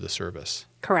pay for the service.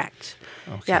 Correct.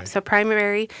 Okay. Yep. So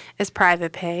primary is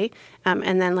private pay,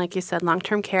 and then, like you said,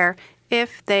 long-term care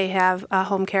if they have a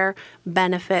home care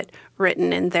benefit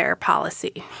written in their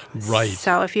policy. Right.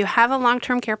 So if you have a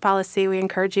long-term care policy, we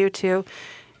encourage you to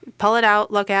pull it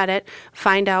out, look at it,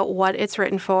 find out what it's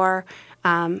written for,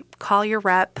 call your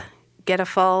rep, get a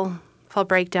full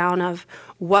breakdown of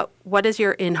what is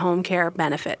your in-home care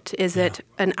benefit. Is it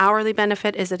an hourly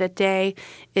benefit? Is it a day?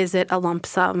 Is it a lump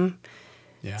sum?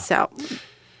 Yeah. So,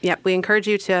 we encourage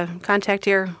you to contact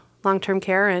your long-term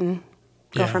care and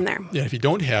go from there. Yeah, if you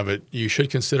don't have it, you should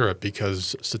consider it,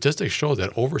 because statistics show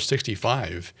that over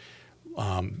 65,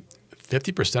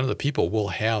 50% of the people will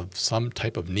have some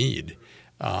type of need.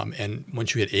 And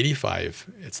once you hit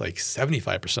 85, it's like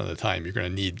 75% of the time you're going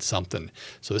to need something.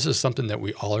 So this is something that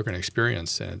we all are going to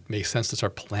experience, and it makes sense to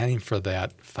start planning for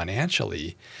that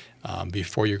financially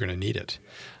before you're going to need it.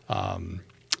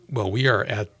 Well, we are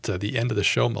at the end of the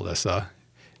show, Melissa.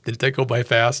 Didn't that go by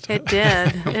fast? It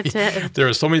did. It did. There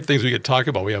are so many things we could talk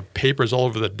about. We have papers all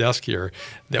over the desk here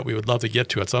that we would love to get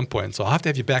to at some point. So I'll have to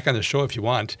have you back on the show if you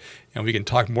want, and we can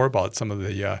talk more about some of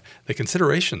the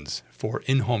considerations for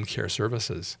in-home care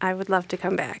services. I would love to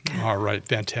come back. All right.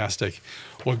 Fantastic.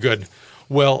 Well, good.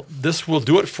 Well, this will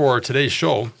do it for today's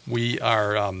show. We're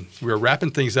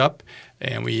wrapping things up,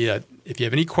 and if you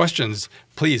have any questions,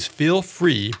 please feel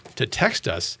free to text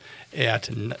us at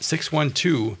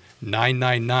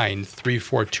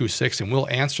 612-999-3426, and we'll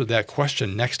answer that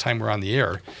question next time we're on the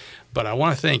air. But I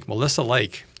want to thank Melissa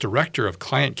Leick, Director of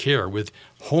Client Care with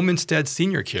Home Instead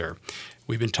Senior Care.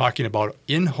 We've been talking about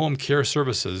in-home care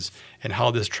services and how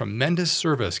this tremendous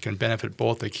service can benefit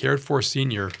both the cared-for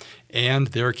senior and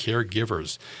their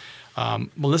caregivers.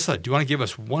 Melissa, do you want to give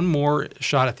us one more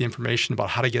shot at the information about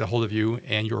how to get a hold of you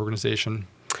and your organization?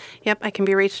 Yep, I can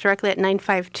be reached directly at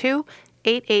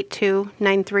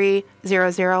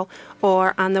 952-882-9300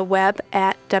 or on the web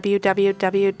at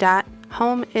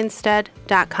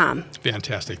www.homeinstead.com.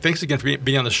 Fantastic. Thanks again for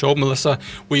being on the show, Melissa.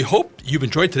 We hope you've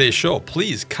enjoyed today's show.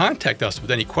 Please contact us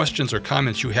with any questions or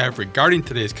comments you have regarding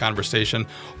today's conversation,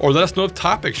 or let us know of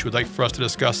topics you would like for us to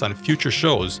discuss on future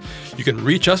shows. You can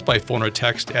reach us by phone or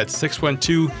text at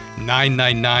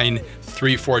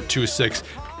 612-999-3426.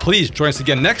 Please join us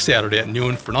again next Saturday at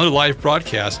noon for another live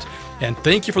broadcast. And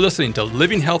thank you for listening to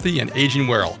Living Healthy and Aging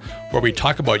Well, where we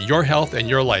talk about your health and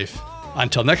your life.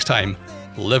 Until next time,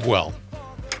 live well.